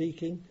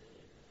 Roman-speaking,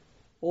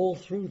 all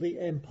through the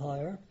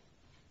empire,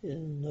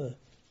 in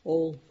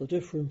all the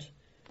different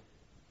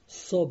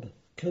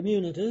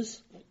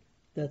sub-communities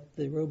that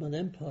the Roman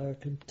Empire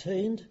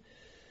contained.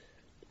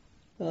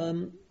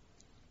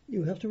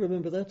 You have to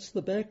remember that's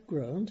the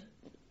background,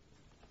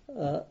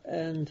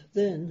 and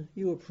then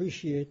you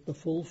appreciate the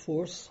full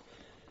force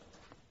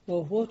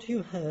of what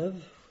you have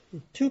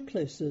in two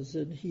places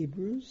in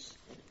Hebrews.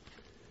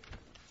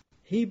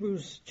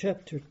 Hebrews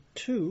chapter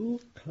 2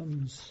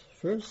 comes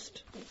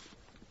first.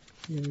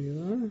 Here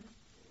we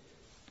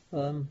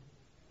are.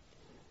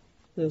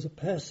 There's a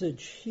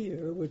passage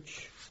here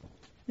which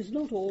is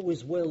not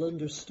always well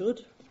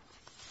understood.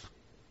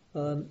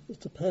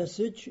 It's a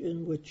passage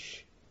in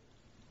which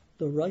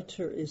the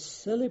writer is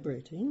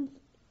celebrating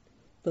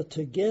the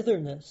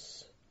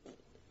togetherness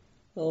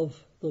of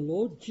the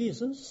Lord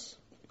Jesus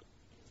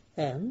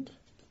and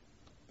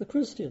the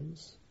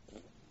Christians.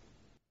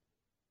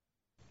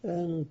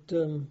 And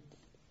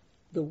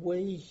the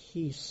way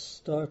he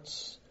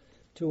starts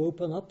to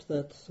open up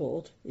that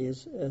thought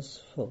is as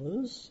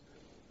follows.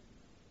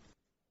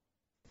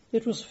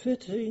 It was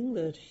fitting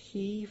that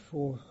he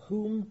for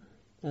whom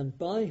and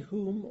by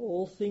whom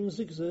all things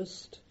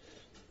exist,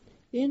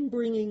 in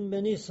bringing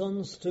many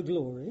sons to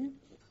glory,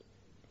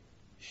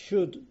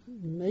 should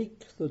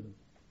make the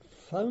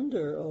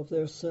founder of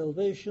their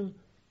salvation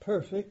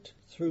perfect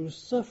through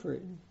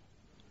suffering.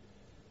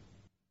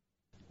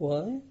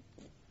 Why?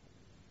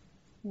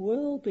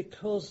 Well,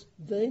 because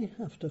they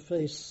have to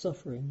face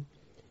suffering,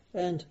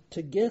 and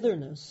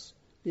togetherness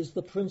is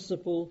the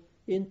principle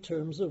in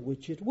terms of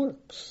which it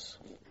works.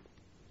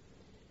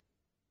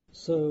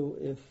 So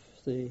if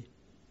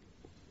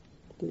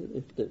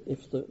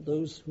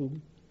those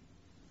whom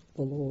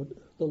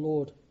the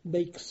Lord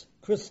makes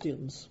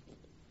Christians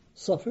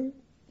suffer,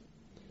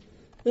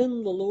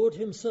 then the Lord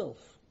himself,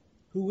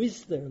 who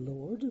is their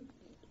Lord,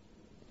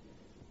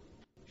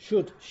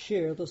 should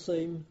share the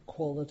same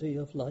quality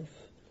of life,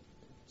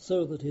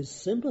 so that his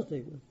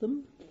sympathy with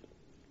them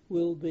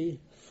will be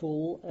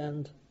full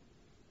and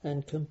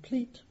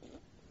complete.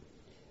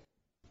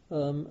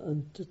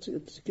 And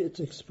it's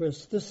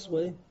expressed this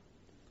way.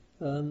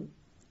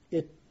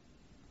 It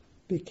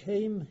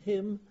became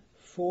him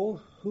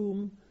for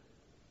whom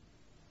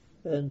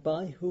and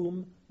by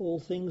whom all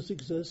things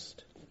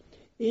exist,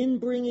 in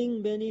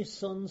bringing many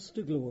sons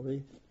to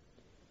glory,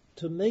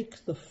 to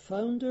make the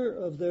founder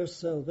of their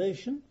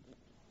salvation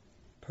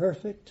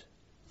perfect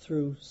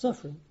through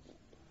suffering.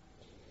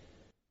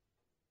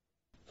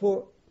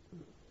 For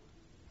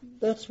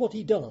that's what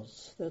he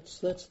does.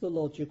 That's the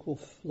logical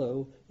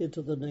flow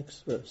into the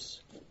next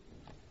verse.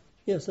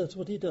 Yes, that's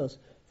what he does.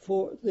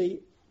 For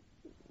the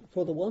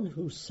one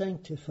who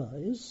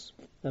sanctifies,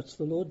 that's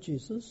the Lord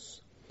Jesus,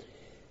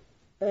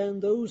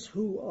 and those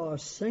who are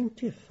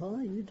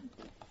sanctified,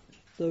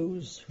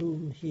 those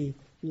whom he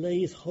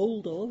lays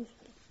hold of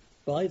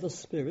by the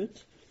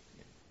Spirit,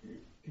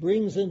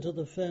 brings into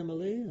the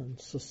family and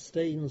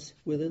sustains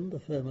within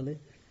the family.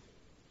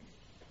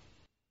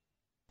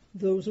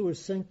 Those who are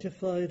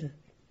sanctified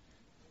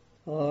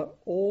are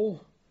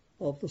all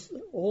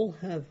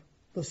have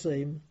the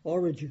same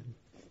origin.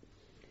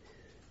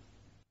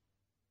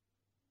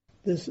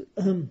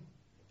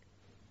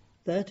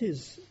 That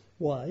is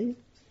why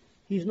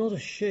he's not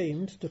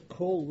ashamed to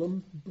call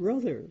them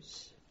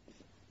brothers.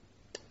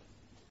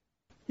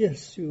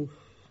 Yes,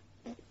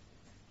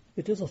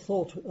 it is a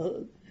thought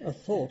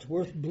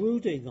worth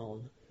brooding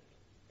on.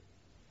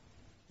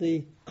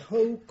 The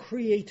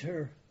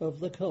co-creator of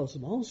the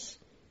cosmos,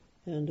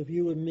 and of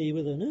you and me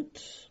within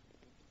it,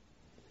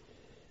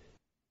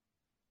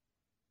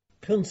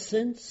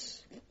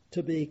 consents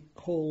to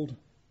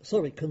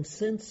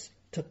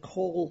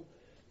call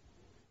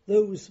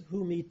those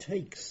whom he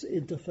takes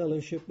into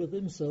fellowship with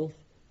himself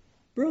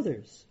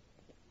brothers.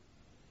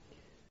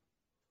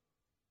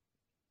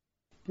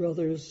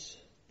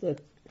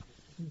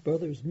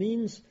 brothers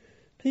means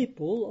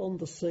people on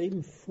the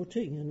same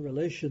footing in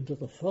relation to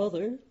the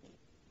Father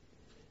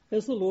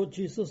as the Lord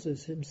Jesus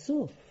is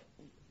himself.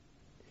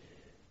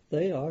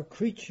 They are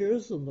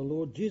creatures and the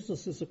Lord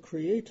Jesus is a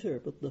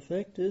creator, but the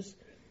fact is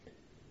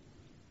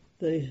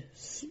they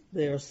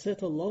are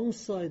set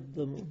alongside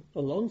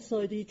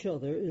each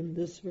other in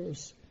this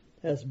verse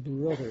as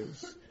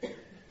brothers.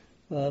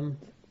 And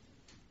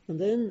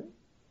then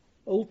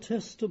Old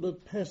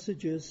Testament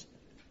passages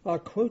are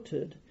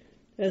quoted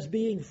as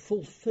being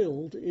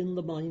fulfilled in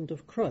the mind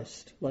of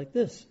Christ, like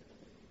this.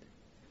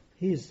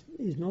 He's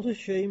not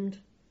ashamed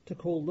to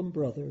call them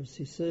brothers.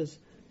 He says,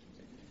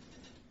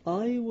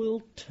 I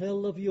will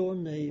tell of your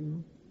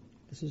name,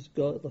 this is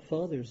God the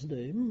Father's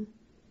name,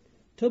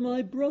 to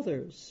my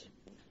brothers.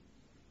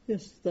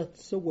 Yes,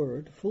 that's a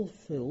word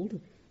fulfilled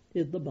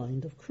in the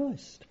mind of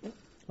Christ.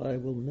 I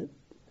will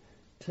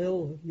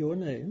tell your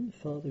name,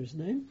 Father's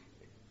name,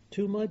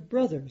 to my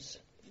brothers.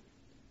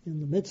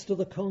 In the midst of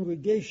the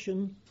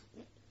congregation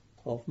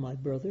of my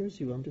brothers,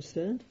 you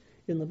understand?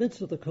 In the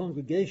midst of the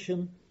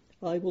congregation,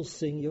 I will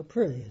sing your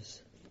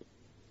praise.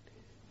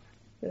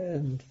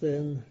 And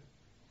then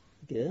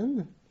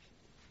again,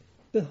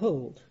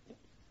 behold,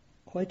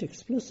 quite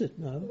explicit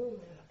now,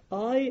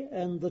 I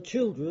and the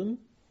children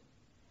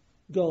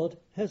God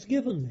has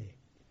given me.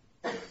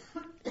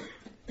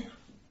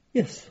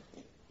 Yes,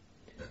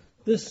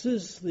 this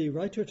is the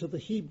writer to the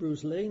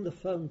Hebrews laying the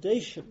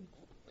foundation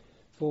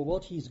for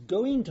what he's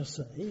going to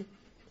say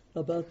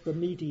about the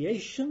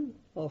mediation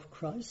of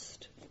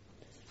Christ,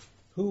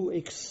 who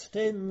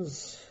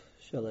extends,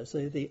 shall I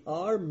say, the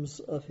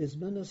arms of his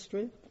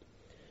ministry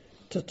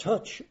to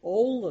touch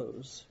all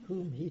those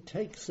whom he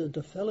takes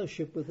into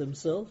fellowship with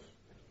himself,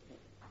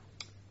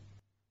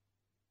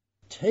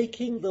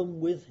 taking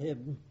them with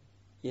him,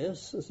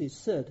 yes, as he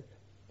said,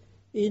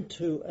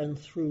 into and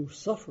through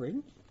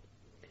suffering,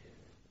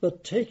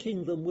 but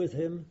taking them with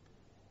him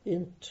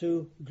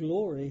into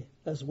glory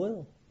as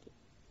well.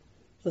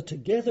 The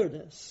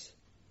togetherness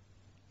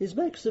is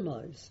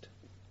maximized.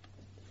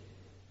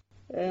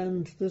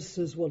 And this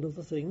is one of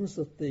the things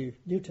that the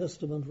New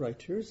Testament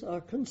writers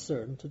are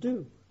concerned to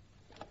do.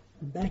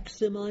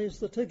 Maximize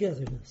the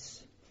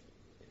togetherness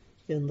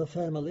in the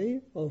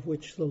family of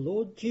which the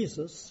Lord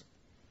Jesus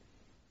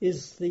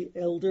is the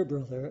elder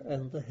brother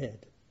and the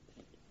head.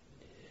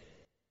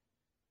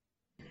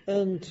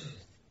 And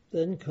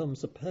then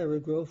comes a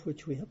paragraph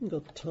which we haven't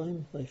got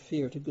time, I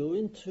fear, to go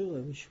into,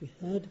 I wish we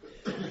had,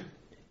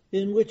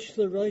 in which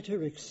the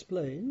writer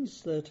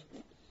explains that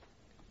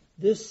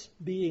this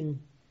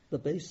being the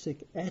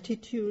basic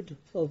attitude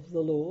of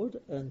the Lord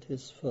and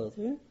his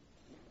Father,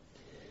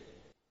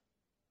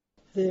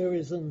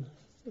 there's an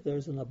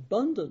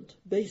abundant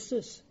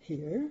basis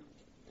here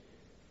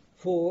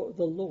for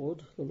the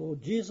Lord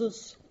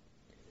Jesus,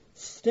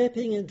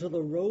 stepping into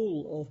the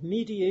role of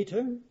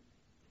mediator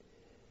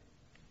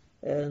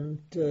and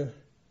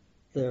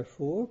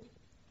therefore,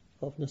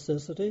 of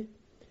necessity,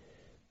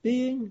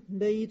 being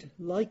made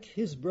like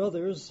his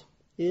brothers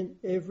in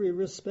every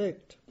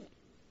respect,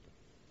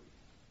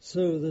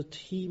 so that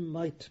he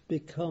might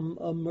become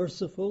a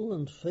merciful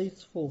and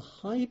faithful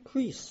high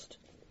priest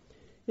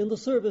in the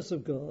service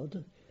of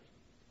God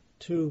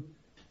to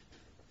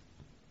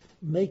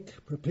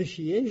make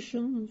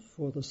propitiation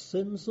for the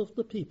sins of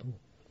the people.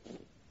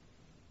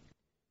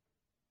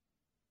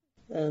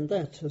 And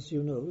that, as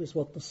you know, is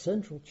what the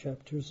central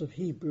chapters of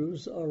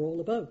Hebrews are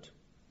all about.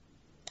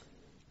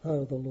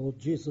 How the Lord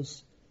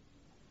Jesus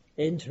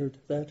entered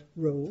that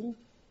role,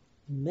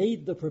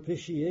 made the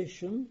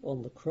propitiation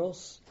on the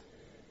cross,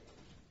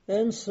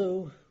 and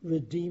so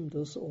redeemed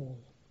us all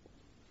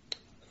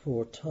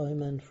for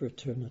time and for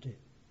eternity.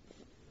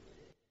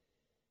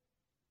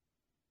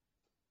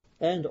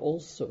 And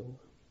also,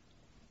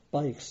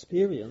 by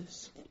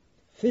experience,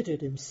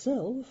 fitted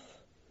himself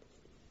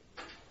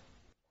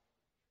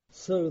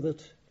so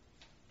that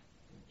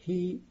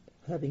he,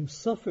 having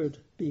suffered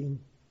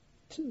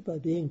by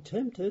being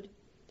tempted,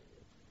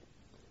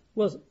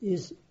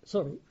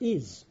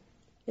 is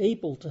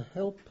able to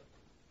help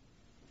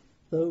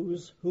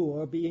those who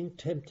are being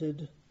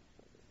tempted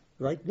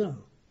right now.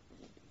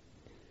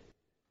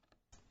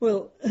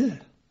 Well,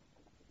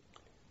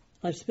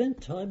 I've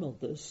spent time on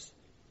this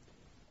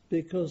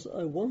because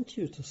I want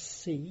you to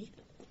see,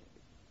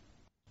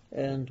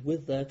 and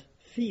with that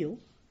feel,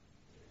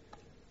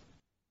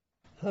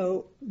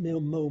 how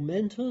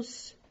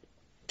momentous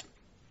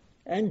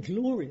and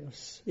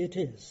glorious it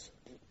is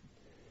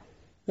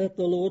that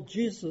the Lord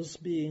Jesus,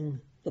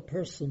 being the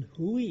person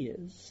who he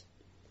is,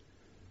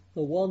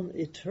 the one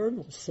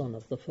eternal Son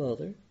of the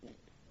Father,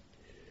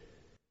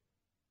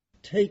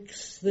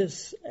 takes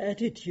this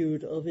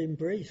attitude of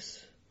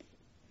embrace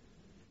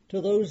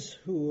to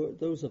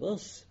those of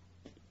us,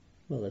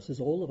 well, this is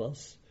all of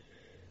us,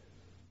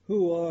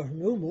 who are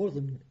no more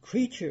than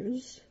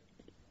creatures,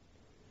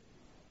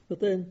 but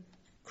then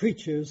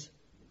creatures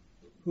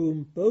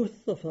whom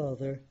both the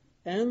Father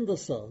and the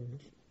Son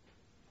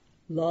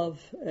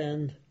love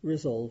and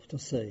resolve to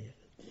save.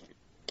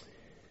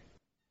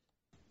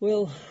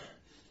 Well,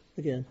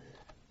 again,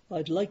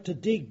 I'd like to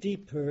dig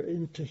deeper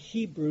into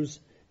Hebrews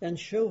and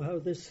show how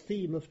this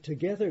theme of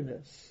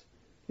togetherness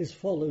is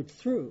followed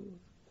through.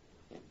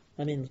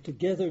 I mean, the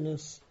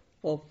togetherness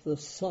of the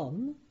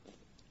Son,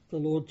 the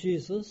Lord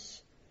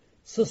Jesus,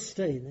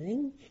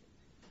 sustaining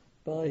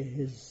by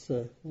his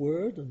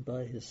word and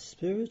by his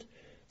Spirit,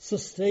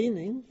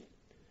 sustaining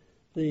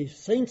the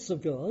saints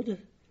of God.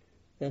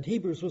 And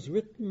Hebrews was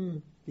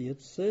written, be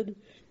it said,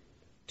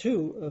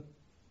 to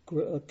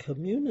a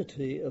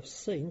community of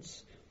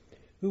saints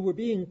who were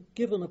being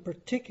given a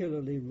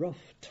particularly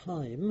rough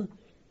time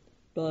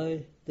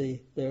by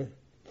their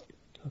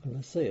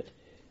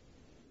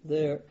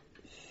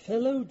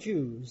fellow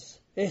Jews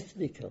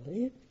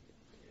ethnically,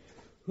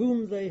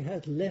 whom they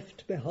had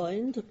left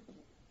behind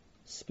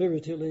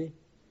spiritually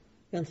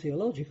and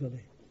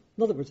theologically.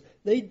 In other words,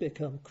 they'd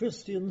become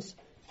Christians,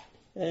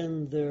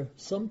 and their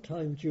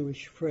sometime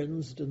Jewish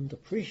friends didn't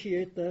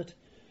appreciate that,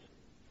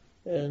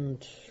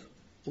 and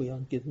we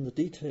aren't given the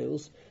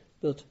details,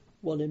 but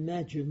one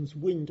imagines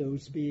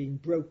windows being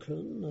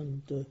broken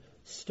and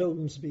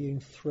stones being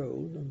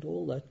thrown and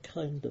all that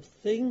kind of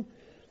thing,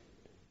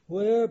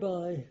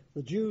 whereby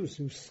the Jews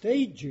who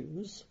stayed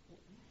Jews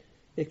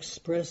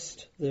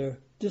expressed their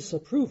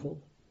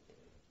disapproval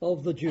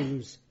of the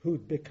Jews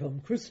who'd become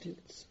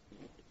Christians.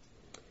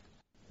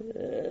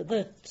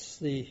 That's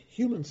the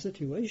human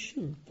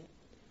situation.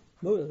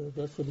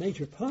 That's the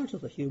major part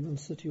of the human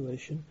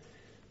situation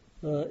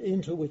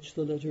into which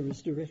the letter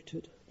is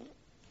directed.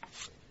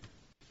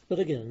 But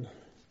again,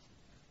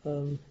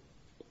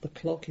 the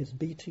clock is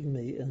beating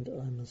me and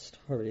I must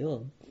hurry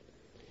on.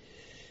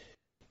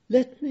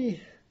 Let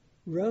me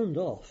round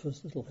off,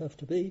 as it'll have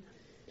to be,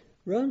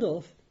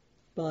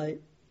 by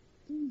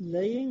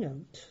laying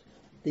out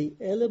the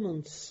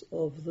elements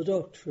of the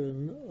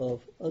doctrine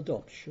of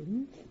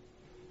adoption,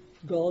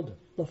 God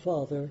the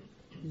Father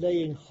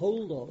laying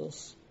hold of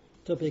us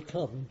to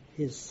become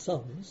his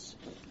sons,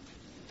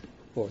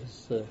 or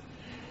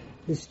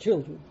his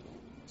children,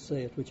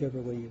 say it whichever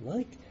way you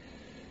like.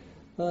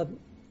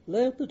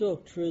 Lay out the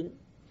doctrine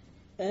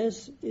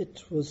as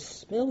it was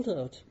spelled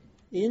out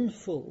in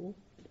full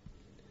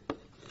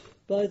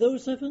by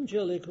those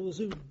evangelicals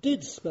who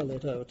did spell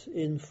it out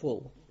in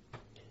full.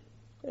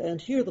 And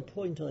here the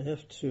point I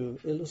have to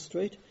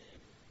illustrate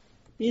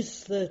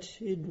is that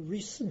in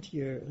recent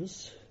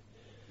years,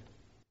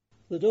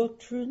 the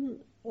doctrine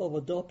of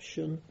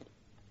adoption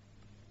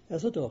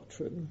as a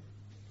doctrine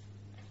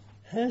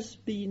has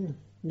been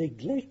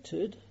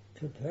neglected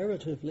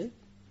comparatively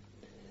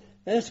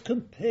as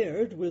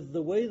compared with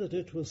the way that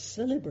it was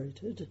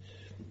celebrated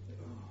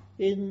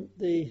in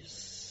the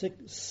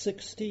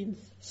 16th,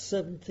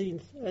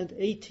 17th, and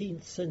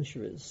 18th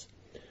centuries,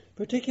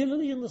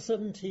 particularly in the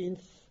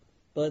 17th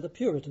by the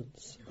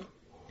Puritans.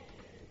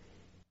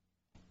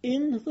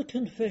 In the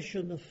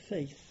Confession of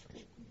Faith,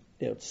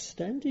 the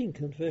outstanding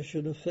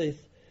Confession of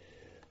Faith,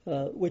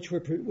 which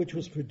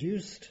was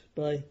produced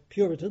by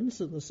Puritans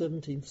in the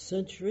 17th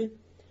century,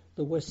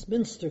 the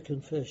Westminster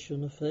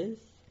Confession of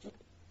Faith,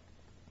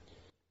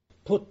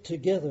 put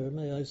together,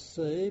 may I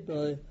say,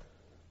 by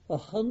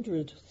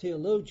 100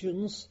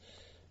 theologians,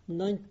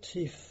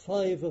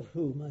 95 of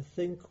whom I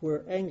think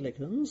were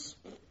Anglicans,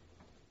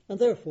 and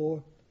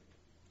therefore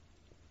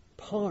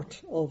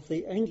part of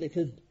the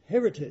Anglican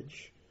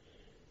heritage,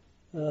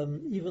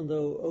 even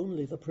though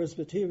only the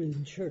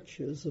Presbyterian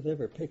churches have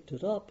ever picked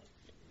it up.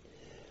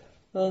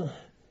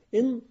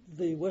 In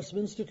the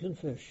Westminster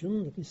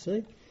Confession, let me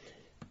say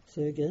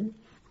again,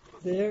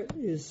 there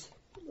is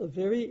a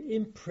very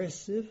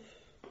impressive,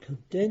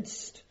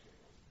 condensed,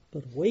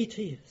 but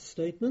weighty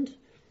statement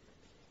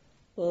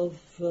of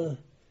the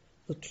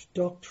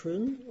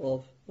doctrine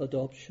of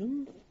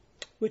adoption,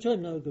 which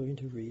I'm now going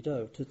to read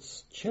out.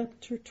 It's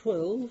chapter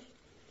 12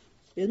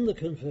 in the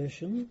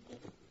Confession,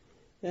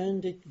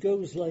 and it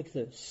goes like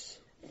this.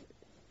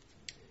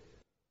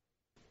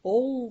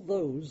 All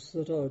those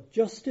that are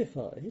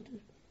justified,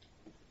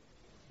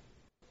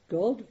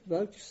 God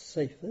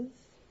vouchsafeth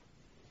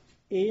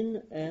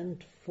in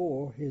and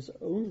for his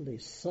only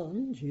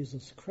Son,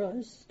 Jesus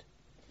Christ,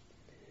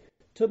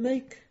 to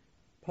make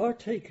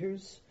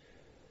partakers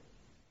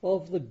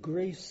of the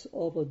grace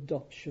of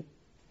adoption,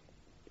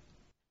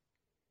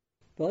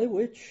 by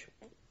which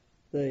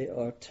they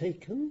are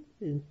taken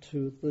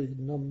into the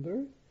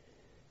number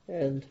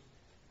and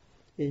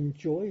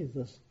enjoy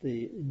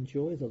the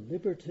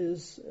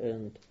liberties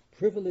and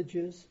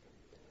privileges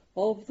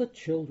of the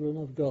children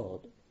of God,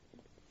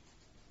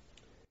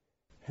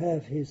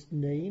 have his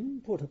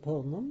name put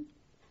upon them,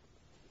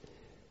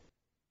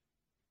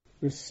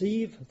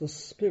 receive the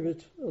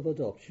spirit of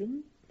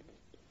adoption,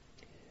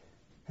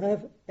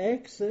 have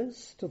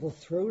access to the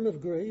throne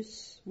of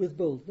grace with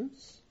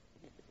boldness,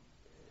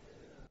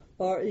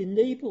 are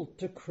enabled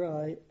to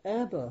cry,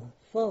 Abba,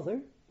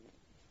 Father,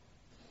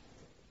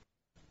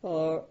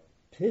 are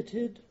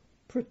pitied,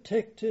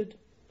 protected,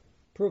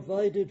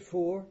 provided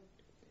for,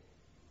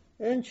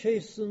 and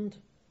chastened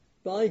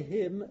by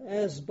him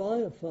as by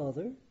a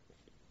father,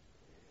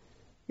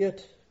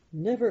 yet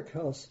never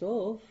cast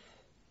off,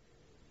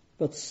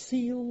 but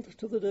sealed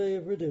to the day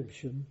of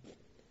redemption,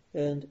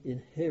 and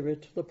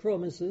inherit the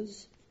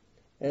promises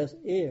as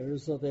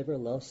heirs of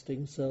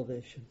everlasting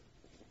salvation.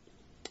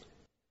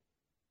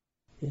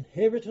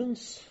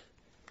 Inheritance,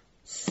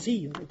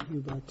 sealed,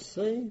 you might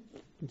say,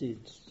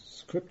 indeed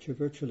Scripture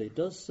virtually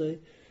does say,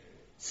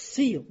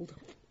 sealed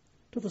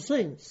to the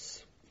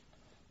saints,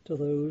 to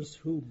those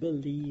who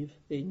believe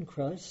in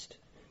Christ,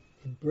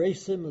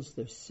 embrace Him as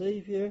their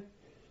Saviour,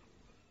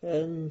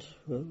 and,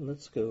 well,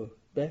 let's go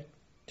back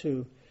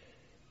to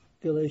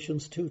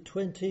Galatians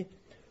 2:20,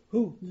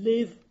 who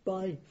live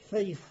by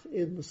faith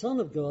in the Son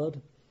of God,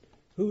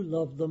 who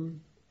loved them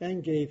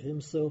and gave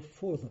Himself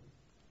for them.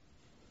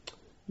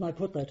 And I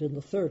put that in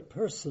the third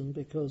person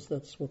because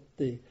that's what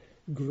the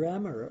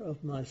grammar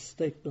of my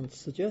statement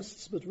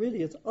suggests, but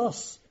really it's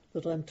us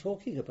that I'm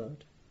talking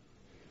about.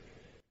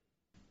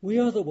 We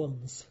are the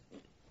ones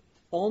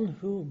on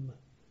whom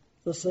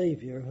the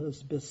Saviour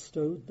has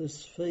bestowed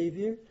this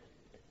favour,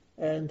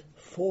 and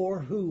for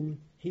whom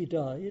He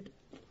died,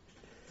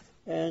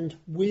 and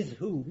with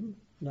whom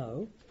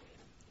now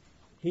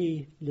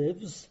He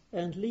lives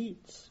and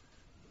leads.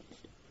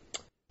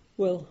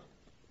 Well,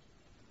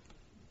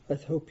 I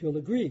hope you'll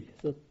agree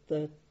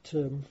that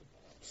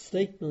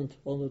statement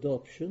on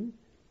adoption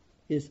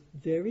is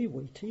very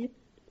weighty,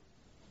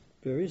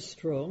 very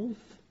strong,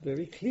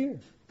 very clear.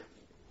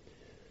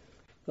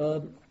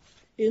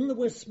 In the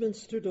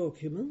Westminster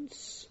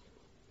documents,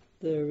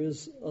 there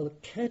is a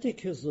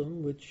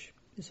catechism which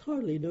is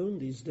hardly known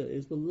these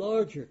days, the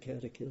larger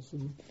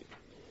catechism,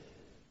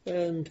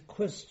 and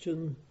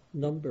question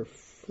number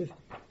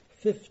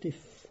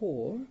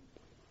 54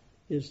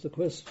 is the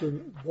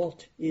question,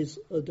 what is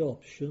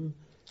adoption?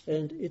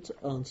 And it's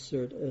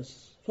answered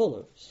as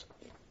follows.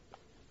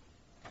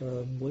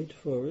 Wait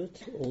for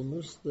it,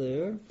 almost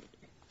there.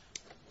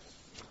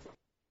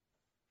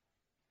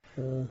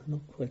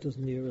 Not quite as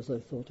near as I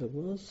thought I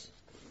was.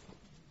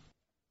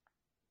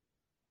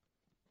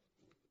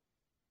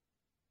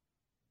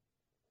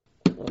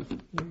 Oh,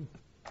 no.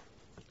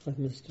 I've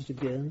missed it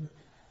again.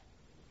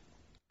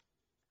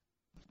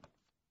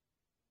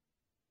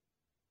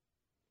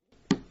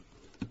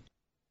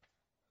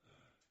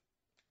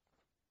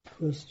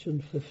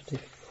 Question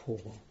 54.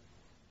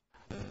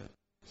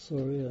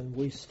 Sorry, I'm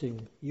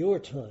wasting your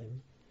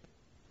time,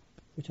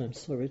 which I'm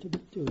sorry to be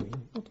doing.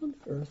 What on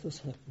earth has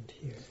happened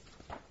here?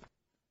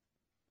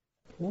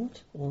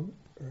 What on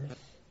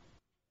earth?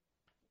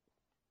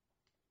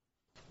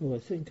 Oh, I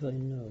think I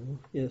know.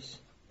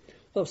 Yes.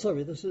 Oh,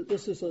 sorry, this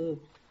is a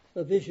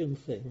vision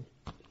thing.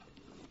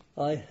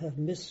 I have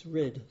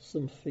misread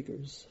some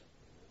figures.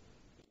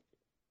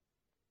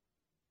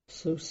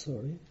 So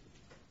sorry.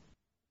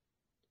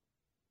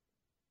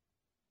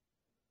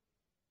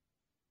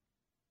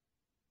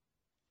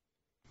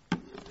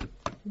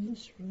 Is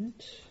this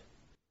right?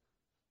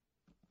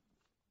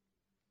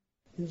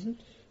 Is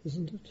it?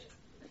 Isn't it?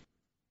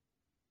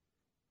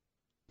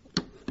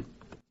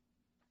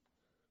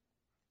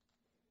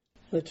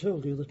 I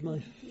told you that my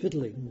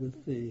fiddling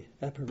with the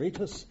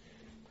apparatus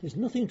is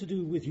nothing to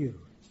do with you.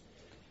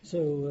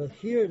 So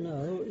here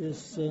now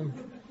is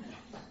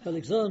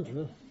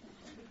Alexandra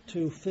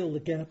to fill the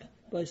gap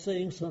by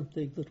saying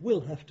something that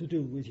will have to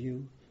do with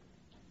you.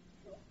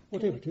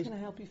 Whatever it is. Can I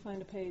help you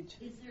find a page?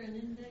 Is there an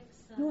index?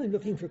 No, I'm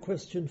looking for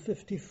question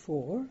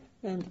 54,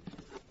 and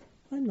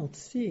I'm not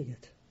seeing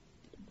it.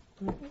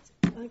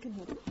 I can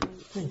help you find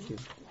it. Thank you.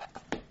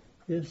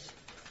 Yes.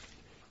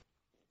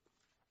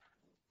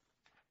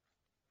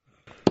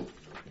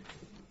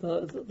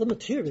 The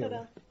material.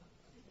 Ta-da.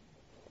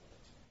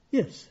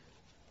 Yes.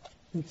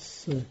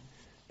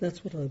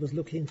 That's what I was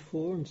looking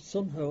for, and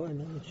somehow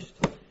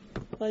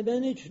I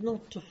managed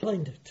not to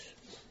find it.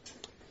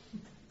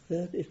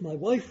 That if my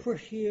wife were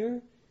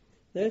here,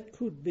 that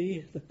could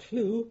be the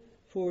clue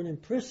for an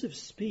impressive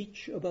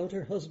speech about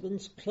her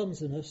husband's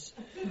clumsiness,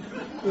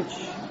 which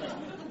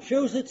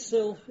shows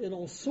itself in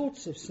all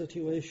sorts of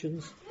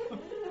situations.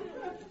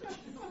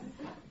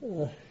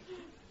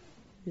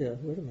 Yeah,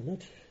 wait a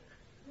minute.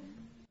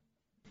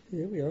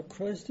 Here we are.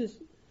 Christ is...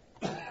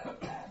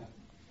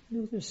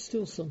 No, there's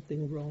still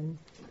something wrong.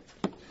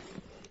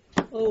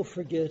 Oh,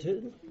 forget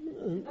it.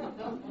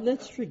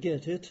 Let's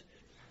forget it.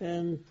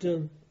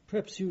 And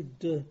perhaps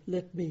you'd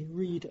let me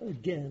read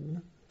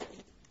again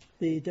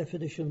the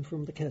definition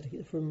from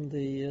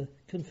the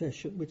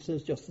confession, which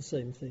says just the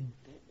same thing.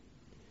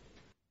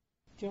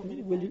 Do you want me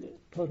to Will find you?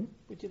 it? Pardon?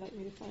 Would you like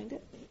me to find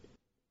it?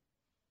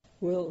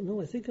 Well,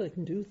 no, I think I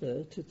can do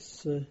that.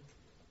 It's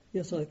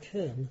yes, I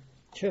can.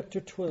 Chapter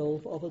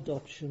 12 of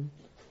adoption.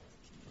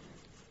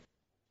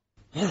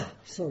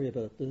 Sorry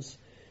about this.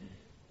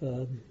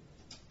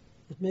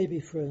 It may be,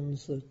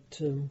 friends,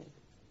 that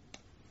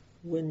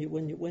when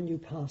you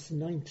pass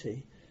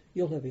 90,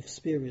 you'll have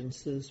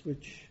experiences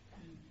which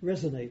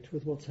resonate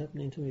with what's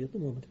happening to me at the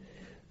moment.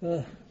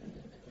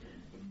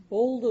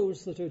 All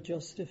those that are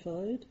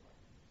justified,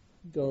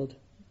 God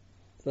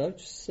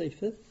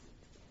vouchsafeth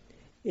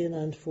in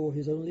and for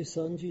His only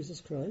Son, Jesus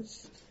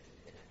Christ,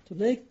 to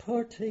make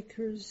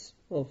partakers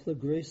of the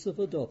grace of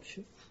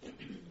adoption,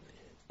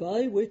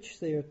 by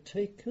which they are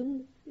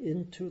taken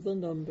into the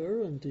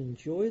number and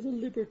enjoy the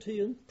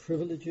liberty and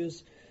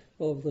privileges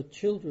of the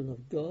children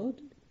of God,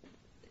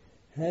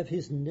 have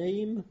his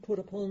name put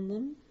upon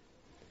them,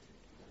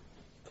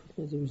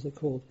 those are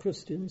called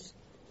Christians,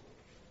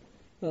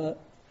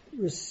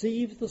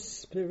 receive the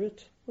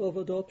spirit of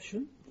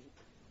adoption,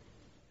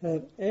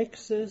 have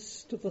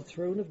access to the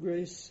throne of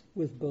grace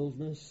with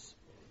boldness,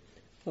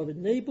 are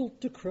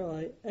enabled to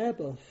cry,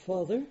 Abba,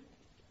 Father,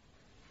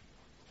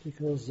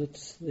 because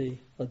it's the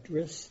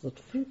address that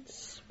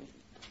fits,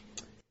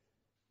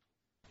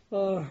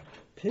 are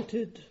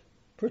pitied,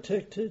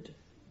 protected,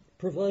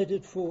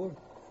 provided for,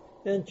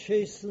 and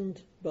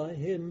chastened by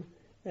him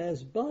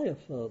as by a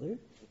father,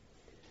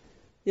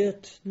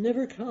 yet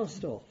never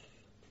cast off.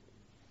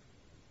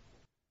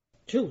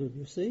 Children,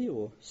 you see,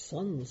 or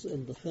sons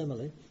in the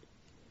family,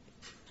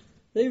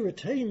 they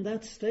retain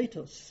that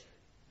status.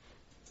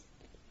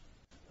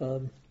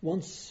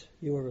 Once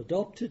you are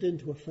adopted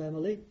into a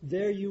family,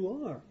 there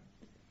you are.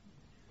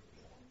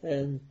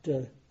 And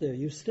there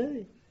you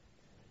stay.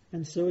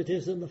 And so it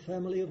is in the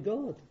family of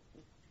God.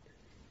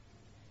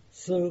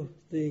 So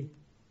the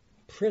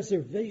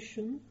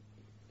preservation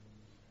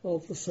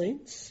of the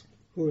saints,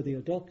 who are the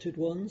adopted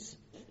ones,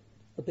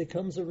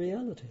 becomes a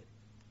reality.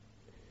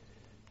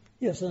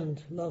 Yes, and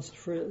last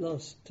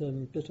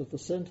bit of the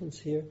sentence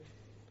here,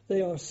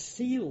 they are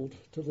sealed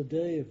to the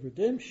day of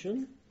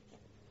redemption.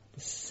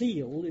 The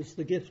seal is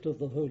the gift of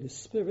the Holy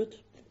Spirit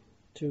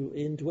to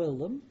indwell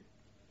them,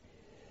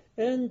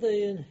 and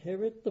they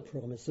inherit the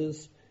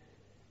promises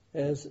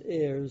as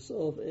heirs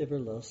of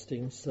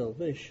everlasting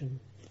salvation.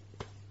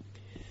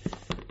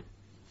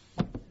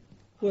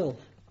 Well,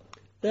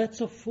 that's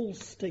a full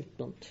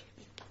statement,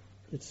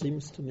 it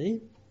seems to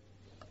me,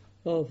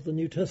 of the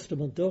New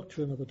Testament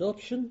doctrine of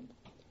adoption,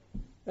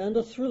 and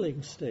a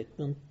thrilling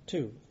statement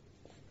too.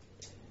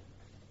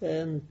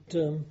 And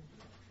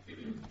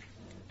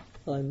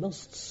I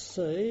must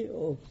say,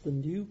 of the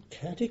new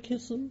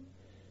catechism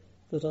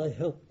that I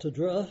helped to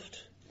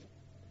draft,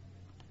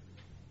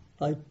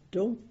 I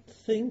don't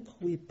think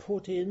we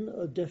put in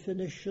a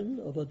definition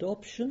of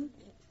adoption,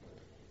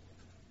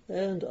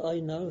 and I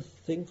now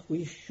think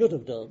we should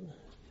have done.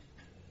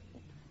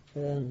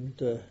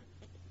 And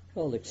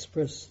I'll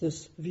express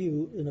this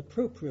view in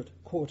appropriate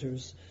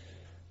quarters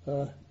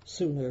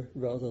sooner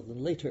rather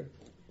than later.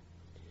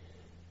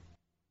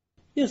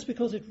 Yes,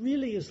 because it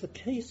really is the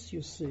case,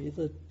 you see,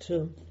 that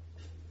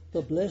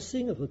the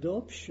blessing of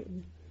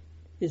adoption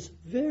is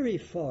very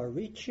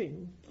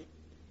far-reaching,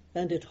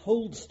 and it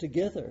holds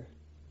together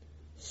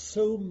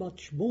so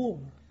much more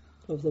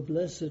of the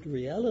blessed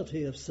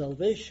reality of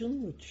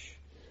salvation, which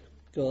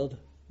God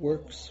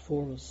works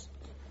for us.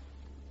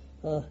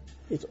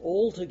 It's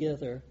all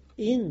together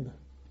in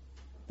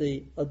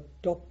the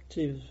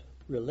adoptive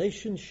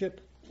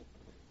relationship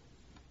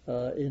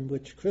in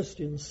which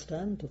Christians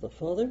stand to the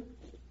Father.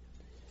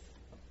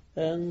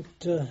 And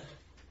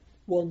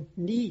one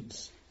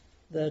needs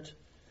that,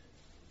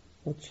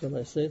 what shall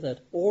I say, that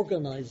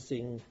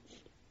organizing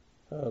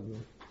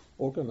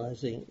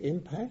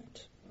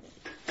impact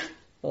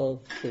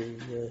of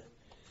the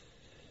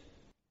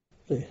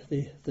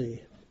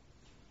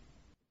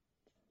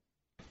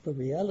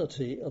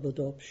reality of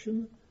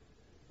adoption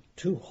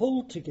to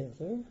hold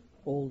together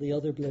all the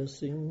other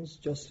blessings,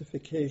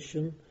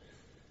 justification,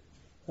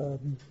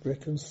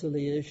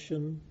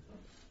 reconciliation,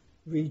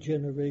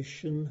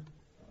 regeneration,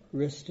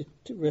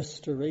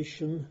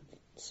 restoration,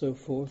 so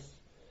forth.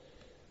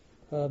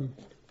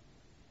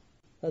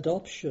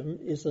 Adoption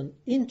is an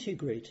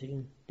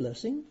integrating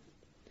blessing,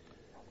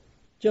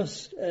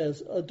 just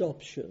as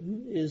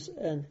adoption is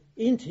an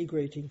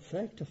integrating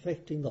fact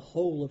affecting the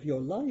whole of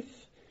your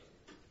life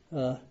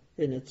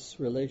in its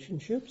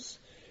relationships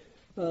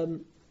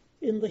in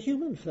the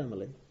human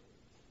family.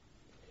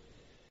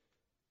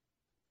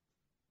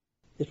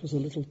 It was a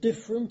little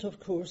different, of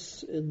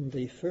course, in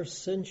the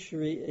 1st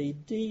century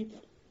A.D.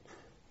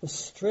 The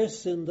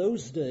stress in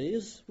those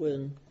days,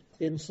 when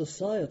in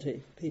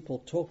society people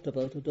talked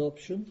about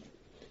adoption,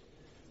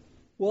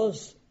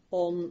 was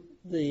on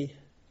the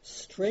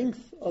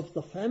strength of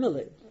the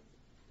family.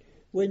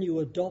 When you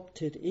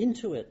adopted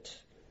into it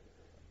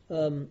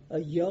a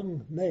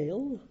young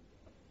male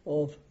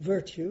of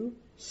virtue,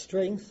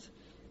 strength,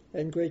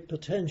 and great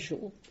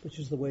potential, which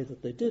is the way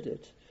that they did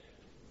it,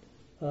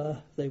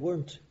 they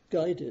weren't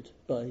guided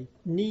by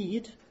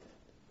need,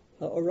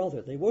 or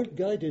rather, they weren't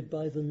guided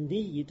by the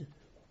need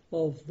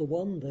of the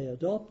one they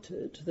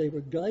adopted. They were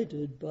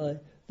guided by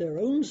their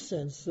own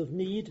sense of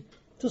need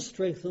to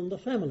strengthen the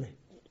family.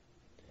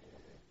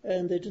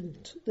 And they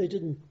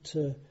didn't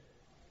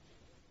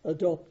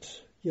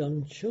adopt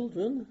young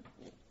children,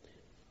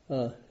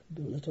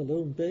 let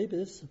alone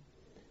babies.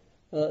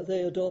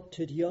 They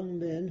adopted young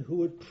men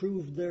who had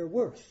proved their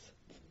worth.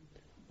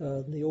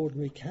 The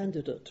ordinary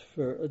candidate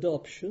for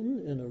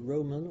adoption in a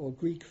Roman or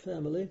Greek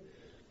family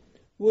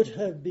would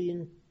have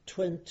been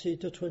 20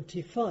 to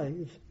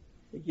 25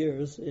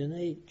 years in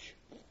age.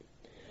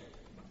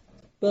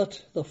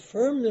 But the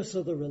firmness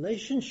of the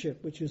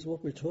relationship, which is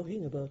what we're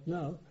talking about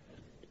now,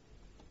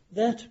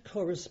 That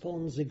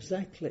corresponds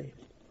exactly,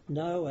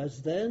 now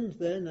as then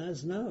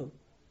as now.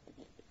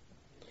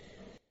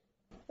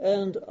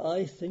 And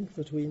I think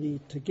that we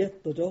need to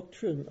get the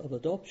doctrine of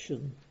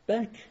adoption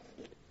back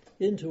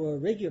into our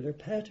regular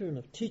pattern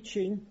of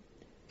teaching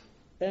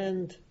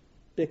and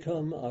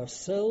become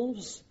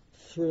ourselves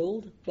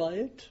thrilled by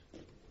it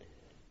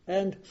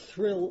and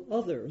thrill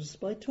others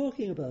by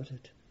talking about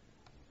it.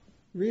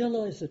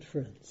 Realize it,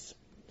 friends.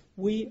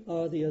 We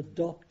are the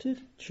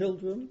adopted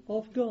children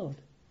of God.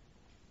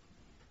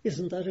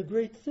 Isn't that a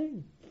great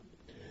thing?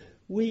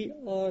 We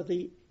are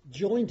the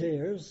joint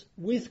heirs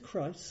with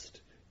Christ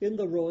in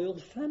the royal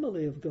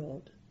family of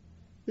God.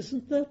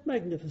 Isn't that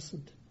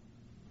magnificent?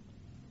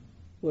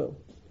 Well,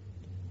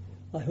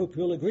 I hope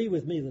you'll agree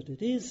with me that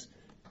it is,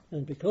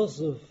 and because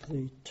of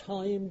the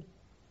time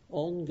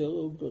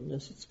oh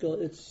goodness, it's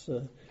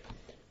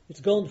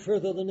gone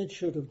further than it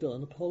should have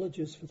done.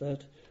 Apologies for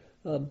that.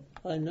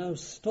 I now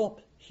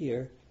stop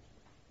here,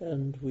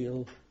 and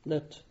we'll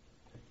let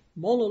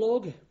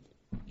monologue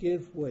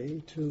give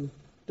way to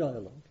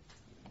dialogue.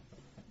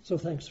 So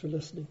thanks for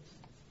listening.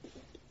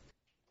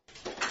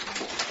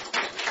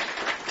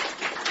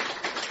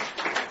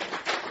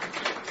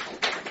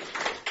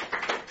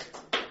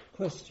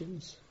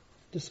 Questions,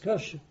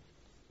 discussion,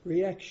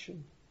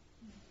 reaction.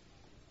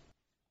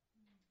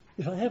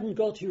 If I haven't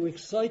got you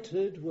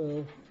excited,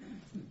 well,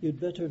 you'd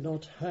better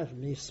not have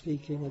me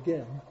speaking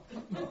again.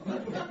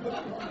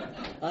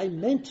 I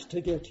meant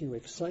to get you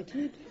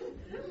excited,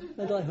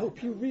 and I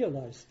hope you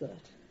realize that.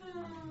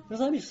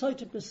 Because I'm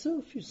excited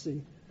myself, you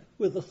see,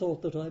 with the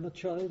thought that I'm a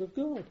child of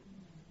God.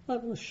 I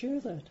want to share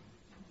that.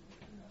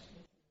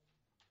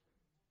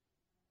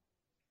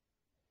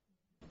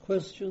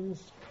 Questions,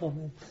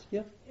 comments?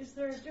 Yeah? Is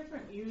there a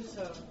different use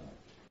of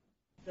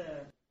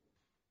the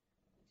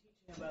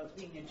teaching about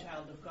being a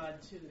child of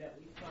God, too, that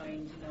we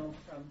find,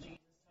 from Jesus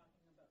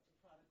talking about the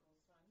prodigal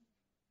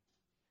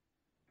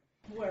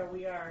son? Where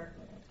we are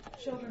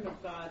children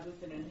of God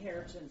with an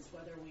inheritance,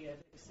 whether we have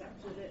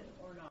accepted it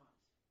or not.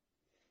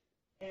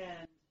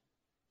 And,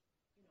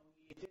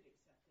 we did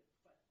accept it,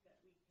 but that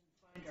we can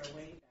find our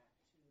way back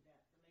to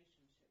that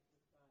relationship with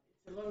God.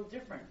 It's a little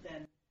different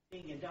than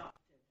being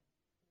adopted.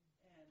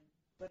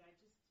 But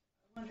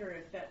I wonder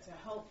if that's a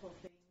helpful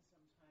thing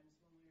sometimes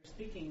when we are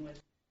speaking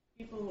with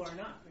people who are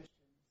not Christians.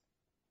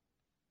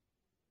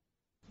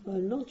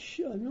 I'm not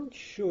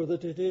sure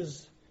that it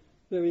is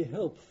very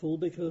helpful,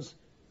 because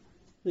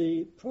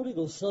the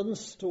prodigal son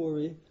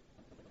story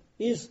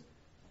is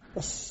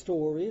a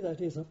story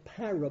that is a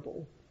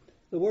parable.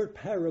 The word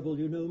parable,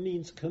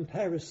 means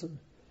comparison.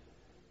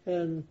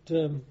 And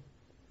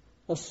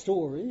a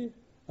story,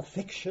 a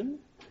fiction,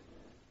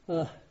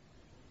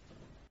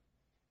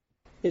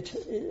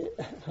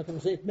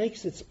 it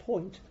makes its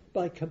point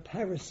by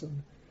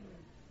comparison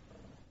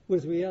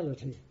with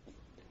reality.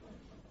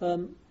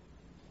 You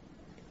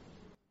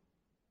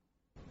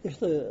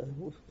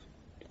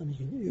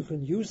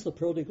can use the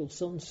prodigal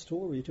son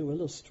story to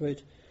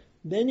illustrate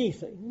many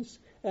things,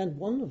 and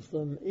one of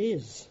them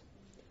is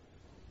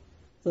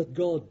that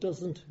God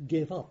doesn't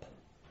give up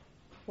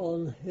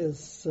on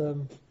his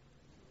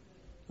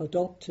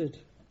adopted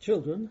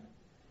children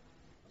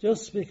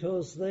just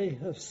because they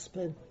have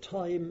spent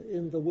time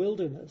in the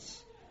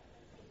wilderness,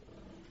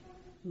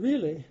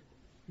 really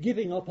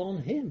giving up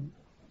on him.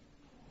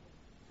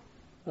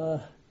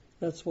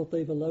 That's what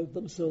they've allowed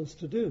themselves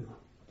to do.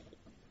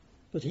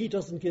 But he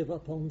doesn't give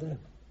up on them.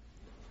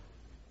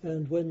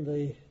 And when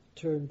they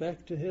turn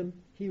back to him,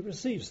 he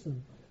receives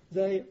them.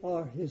 They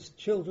are his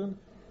children,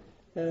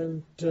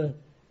 and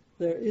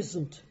there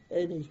isn't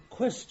any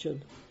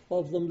question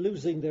of them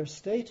losing their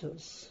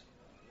status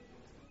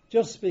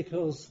just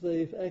because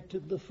they've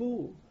acted the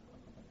fool.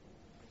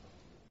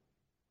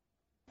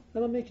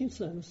 Am I making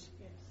sense?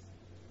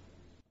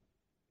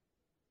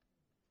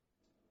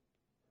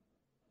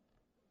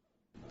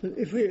 Yes.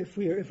 If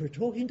we're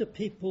talking to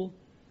people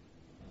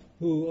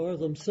who are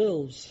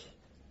themselves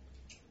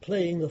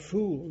playing the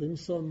fool in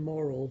some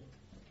moral,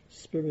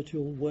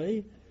 spiritual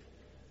way,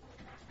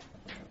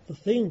 the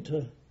thing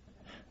to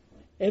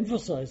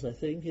emphasize, I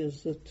think,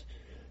 is that,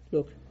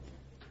 look,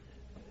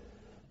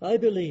 I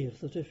believe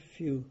that if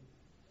you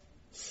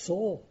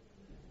saw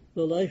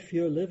the life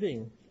you're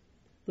living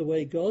the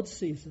way God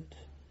sees it,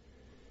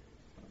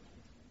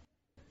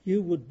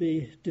 you would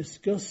be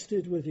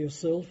disgusted with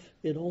yourself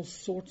in all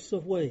sorts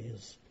of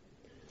ways.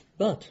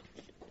 But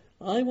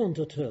I want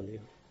to tell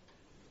you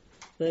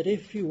that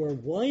if you are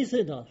wise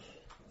enough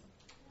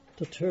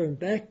to turn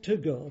back to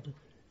God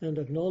and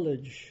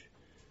acknowledge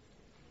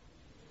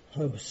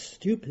how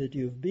stupid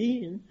you've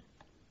been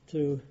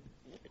to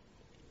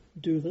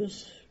do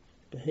this,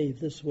 behave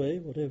this way,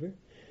 whatever,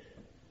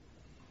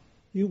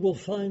 you will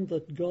find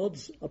that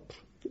God's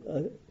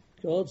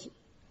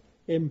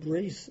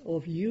embrace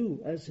of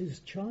you as his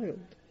child,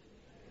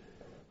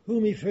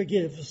 whom he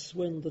forgives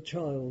when the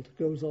child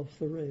goes off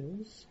the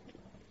rails,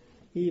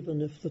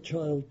 even if the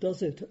child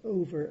does it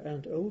over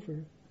and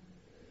over,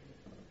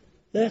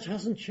 that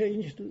hasn't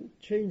changed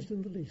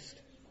in the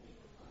least.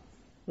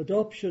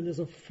 Adoption is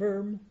a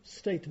firm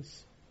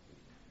status.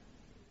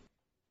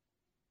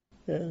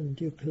 And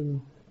you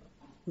can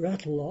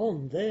rattle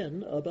on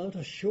then about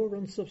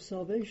assurance of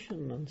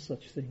salvation and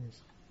such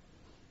things.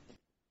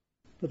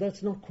 But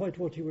that's not quite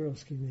what you were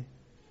asking me.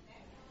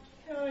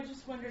 No, I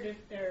just wondered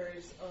if there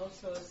is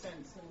also a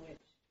sense in which,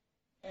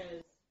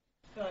 as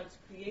God's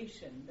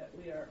creation, that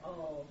we are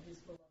all His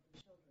beloved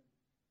children,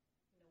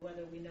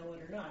 whether we know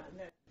it or not, and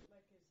that is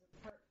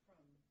apart from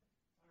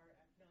our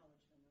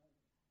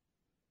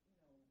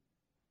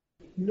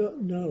acknowledgement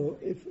of, No,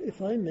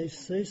 if I may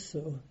say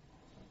so,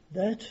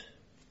 that,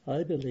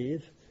 I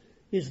believe,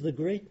 is the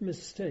great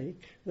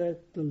mistake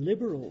that the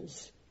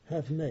liberals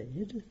have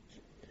made.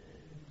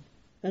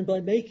 And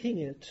by making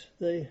it,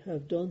 they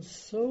have done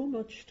so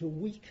much to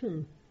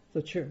weaken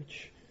the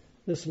church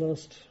this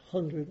last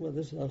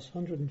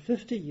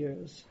 150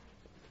 years.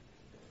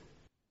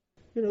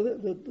 You know,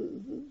 the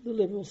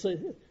liberals say,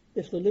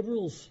 if the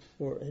liberals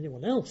or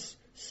anyone else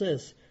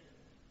says,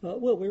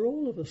 well, we're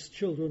all of us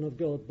children of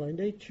God by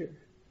nature,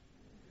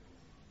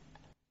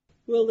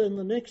 well, then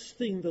the next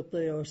thing that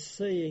they are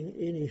saying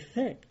in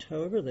effect,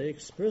 however they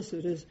express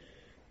it, is,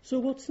 so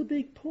what's the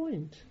big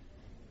point?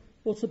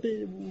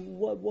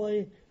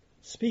 Why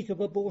speak of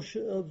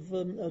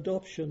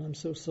adoption? I'm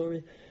so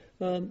sorry.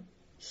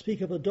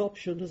 Speak of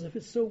adoption as if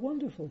it's so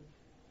wonderful.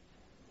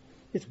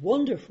 It's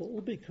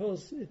wonderful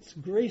because it's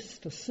grace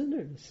to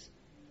sinners.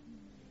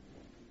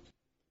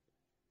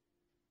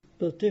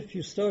 But if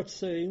you start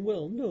saying,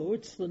 well, no,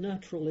 it's the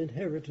natural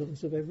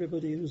inheritance of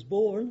everybody who's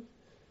born,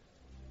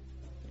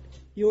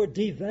 you're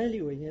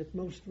devaluing it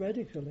most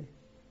radically.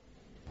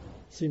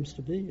 Seems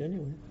to be,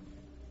 anyway.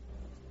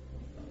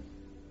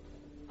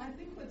 I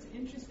think what's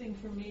interesting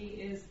for me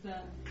is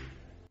the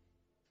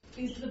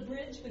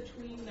bridge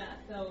between that,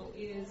 though,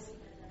 is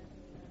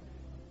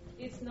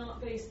it's not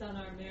based on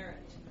our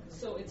merit,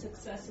 so it's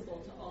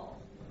accessible to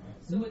all.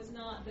 So it's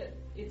not that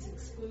it's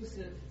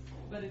exclusive,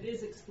 but it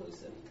is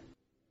exclusive,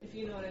 if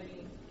you know what I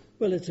mean.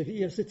 Well,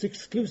 yes, it's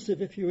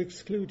exclusive if you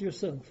exclude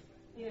yourself.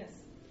 Yes.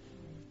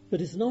 But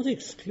it's not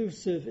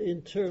exclusive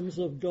in terms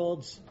of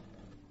God's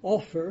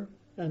offer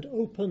and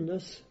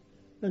openness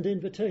and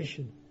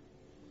invitation.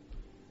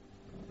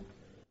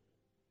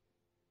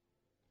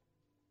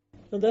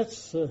 And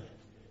that's a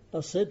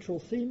central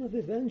theme of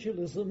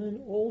evangelism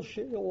in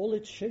all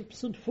its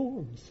shapes and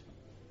forms.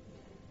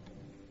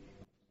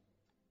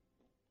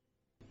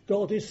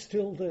 God is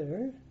still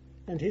there,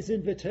 and His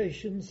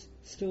invitations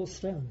still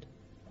stand.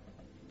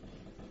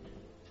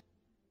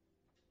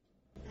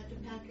 Dr.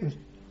 Packer,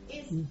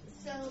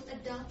 so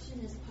adoption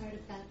is part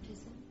of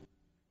baptism?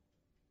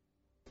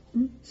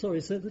 Sorry,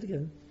 say that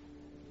again.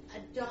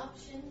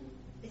 Adoption,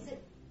 it's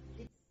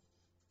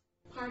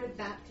part of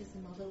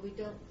baptism, although we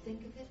don't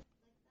think of it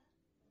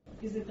like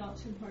that? Is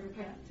adoption part of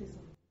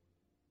baptism?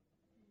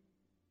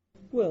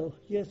 Well,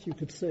 yes, you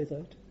could say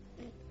that.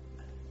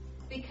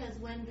 Because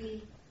when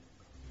we're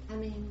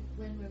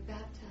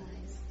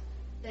baptized,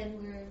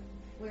 then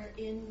we're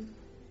in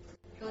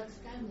God's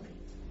family.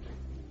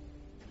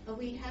 But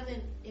we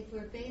haven't, if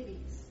we're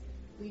babies,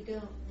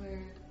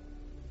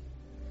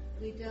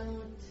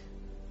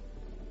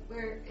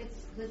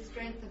 it's the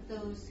strength of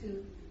those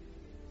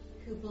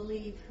who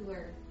believe, who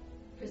are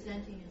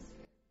presenting us to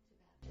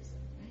baptism,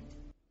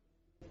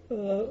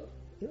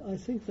 right? I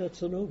think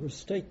that's an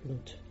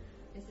overstatement.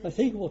 Is it? I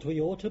think what we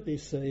ought to be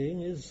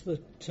saying is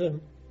that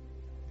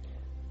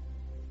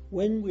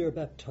when we are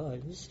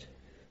baptized,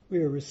 we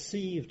are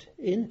received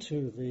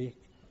into the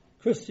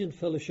Christian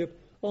fellowship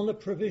on a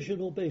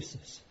provisional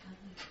basis.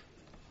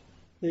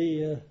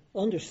 The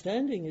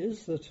understanding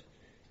is that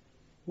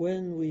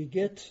when we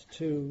get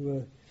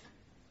to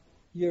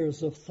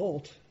years of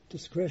thought,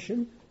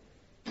 discretion,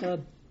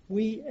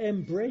 we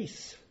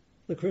embrace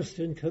the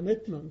Christian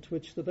commitment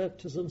which the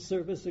baptism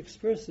service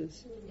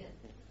expresses. Yeah.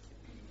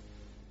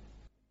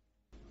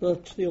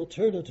 But the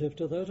alternative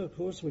to that, of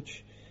course,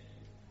 which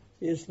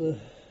is the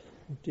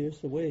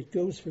way it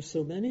goes for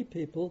so many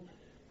people,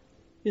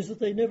 is that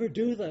they never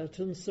do that,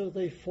 and so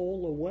they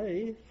fall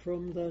away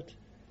from that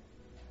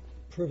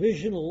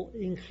provisional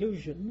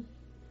inclusion,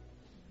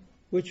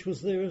 which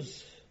was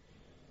theirs,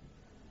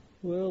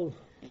 well,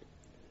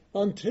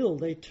 until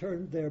they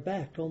turned their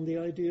back on the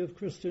idea of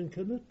Christian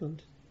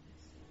commitment.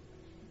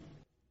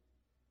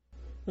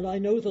 And I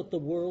know that the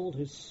world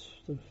is,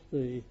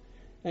 the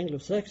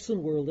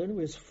Anglo-Saxon world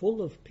anyway, is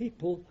full of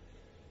people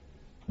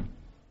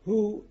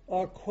who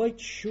are quite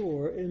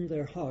sure in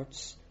their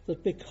hearts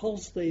that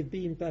because they've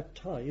been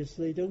baptized,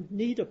 they don't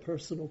need a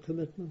personal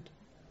commitment.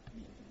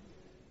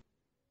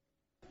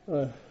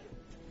 Well,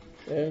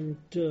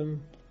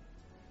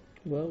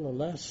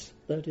 alas,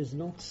 that is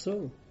not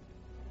so.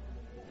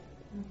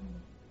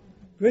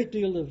 Great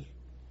deal of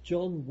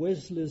John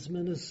Wesley's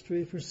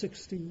ministry for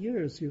 60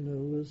 years,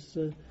 was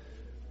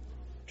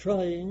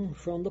trying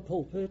from the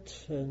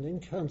pulpit and in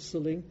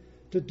counseling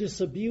to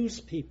disabuse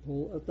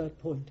people at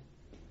that point.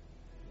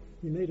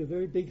 He made a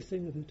very big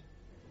thing of it.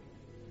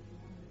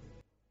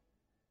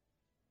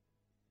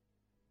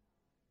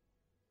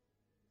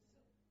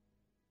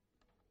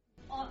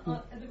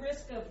 at the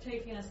risk of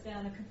taking us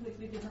down a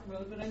completely different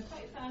road, but I'm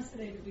quite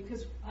fascinated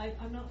because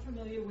I'm not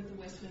familiar with the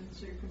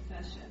Westminster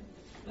Confession,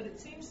 but it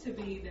seems to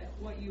be that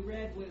what you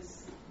read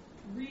was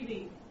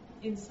really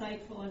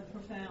insightful and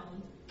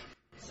profound.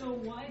 So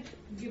why,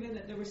 given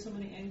that there were so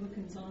many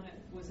Anglicans on it,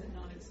 was it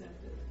not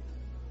accepted?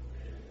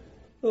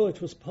 Oh, it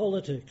was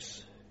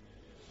politics.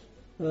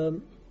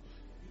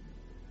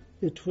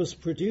 It was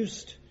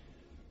produced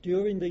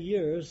during the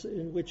years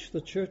in which the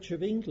Church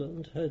of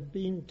England had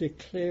been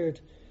declared,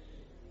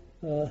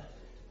 when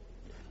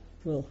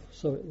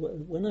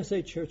I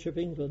say Church of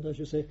England, I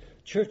should say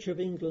Church of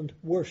England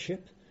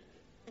worship,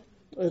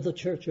 the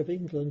Church of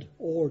England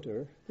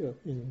order,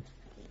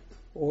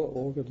 or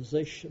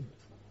organization,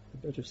 I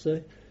better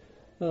say,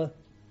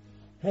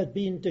 had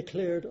been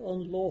declared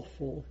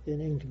unlawful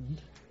in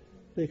England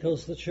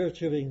because the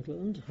Church of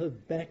England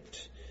had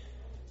backed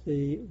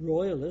the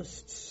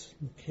royalists,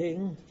 the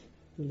king,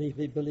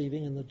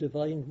 believing in the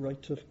divine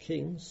right of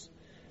kings,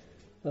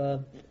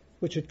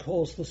 which had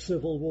caused the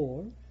Civil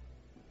War.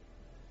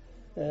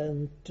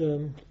 And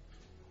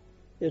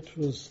it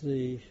was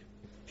the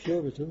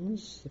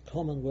Puritans, the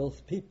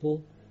Commonwealth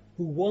people,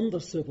 who won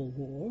the Civil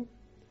War,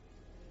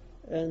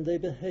 and they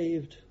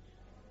behaved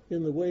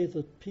in the way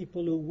that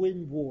people who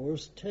win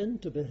wars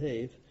tend to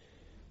behave.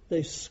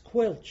 They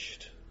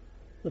squelched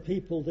the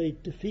people they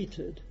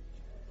defeated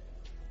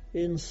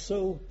in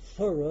so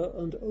thorough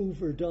and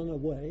overdone a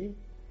way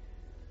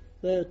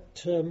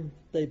that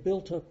they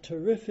built up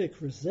terrific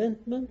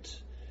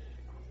resentment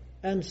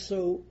and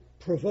so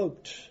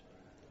provoked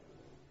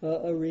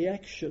a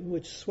reaction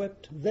which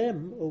swept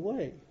them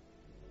away.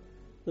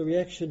 The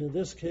reaction in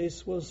this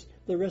case was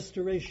the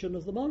restoration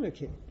of the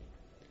monarchy.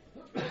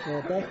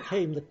 Back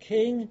came the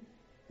king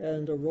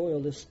and a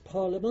royalist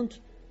parliament,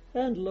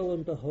 and lo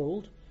and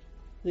behold,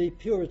 the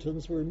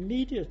Puritans were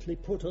immediately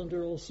put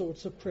under all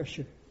sorts of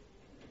pressure.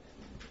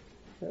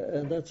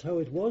 And that's how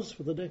it was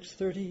for the next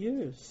 30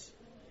 years.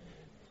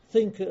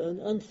 Think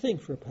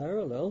for a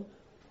parallel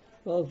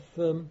of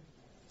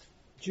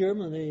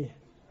Germany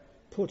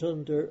put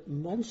under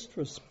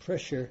monstrous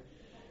pressure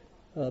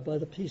by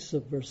the Peace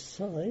of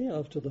Versailles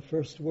after the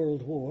First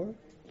World War.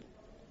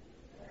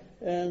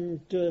 And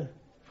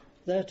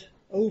that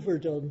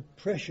overdone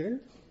pressure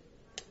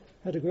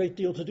had a great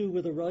deal to do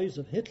with the rise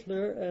of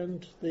Hitler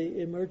and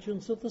the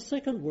emergence of the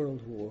Second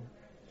World War.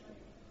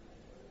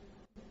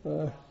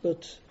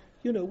 But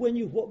when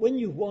you've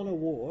won a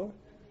war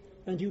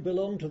and you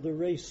belong to the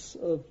race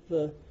of,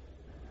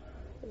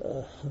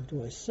 how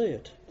do I say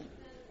it,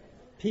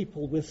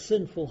 people with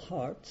sinful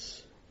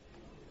hearts,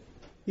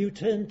 you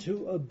tend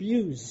to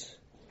abuse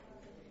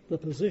the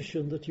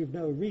position that you've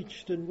now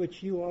reached in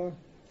which you are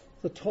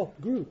the top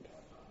group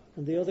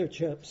and the other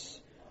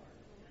chaps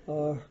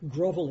are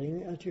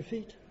groveling at your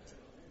feet.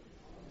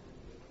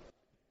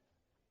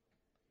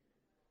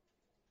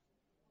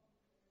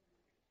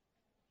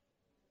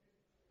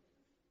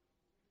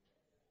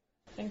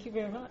 Thank you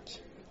very much.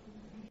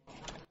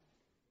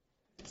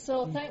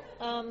 So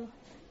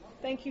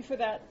thank you for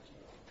that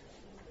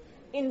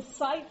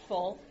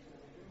insightful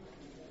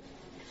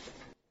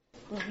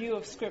review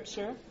of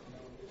Scripture,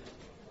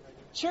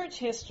 church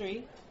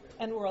history,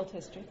 and world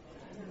history.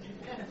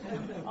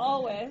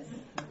 Always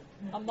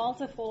a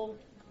multifold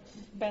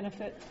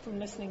benefit from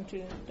listening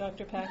to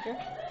Dr. Packer.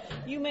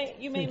 You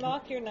may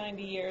mock your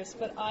 90 years,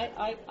 but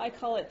I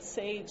call it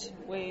sage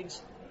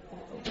wisdom.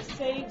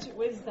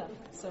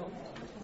 So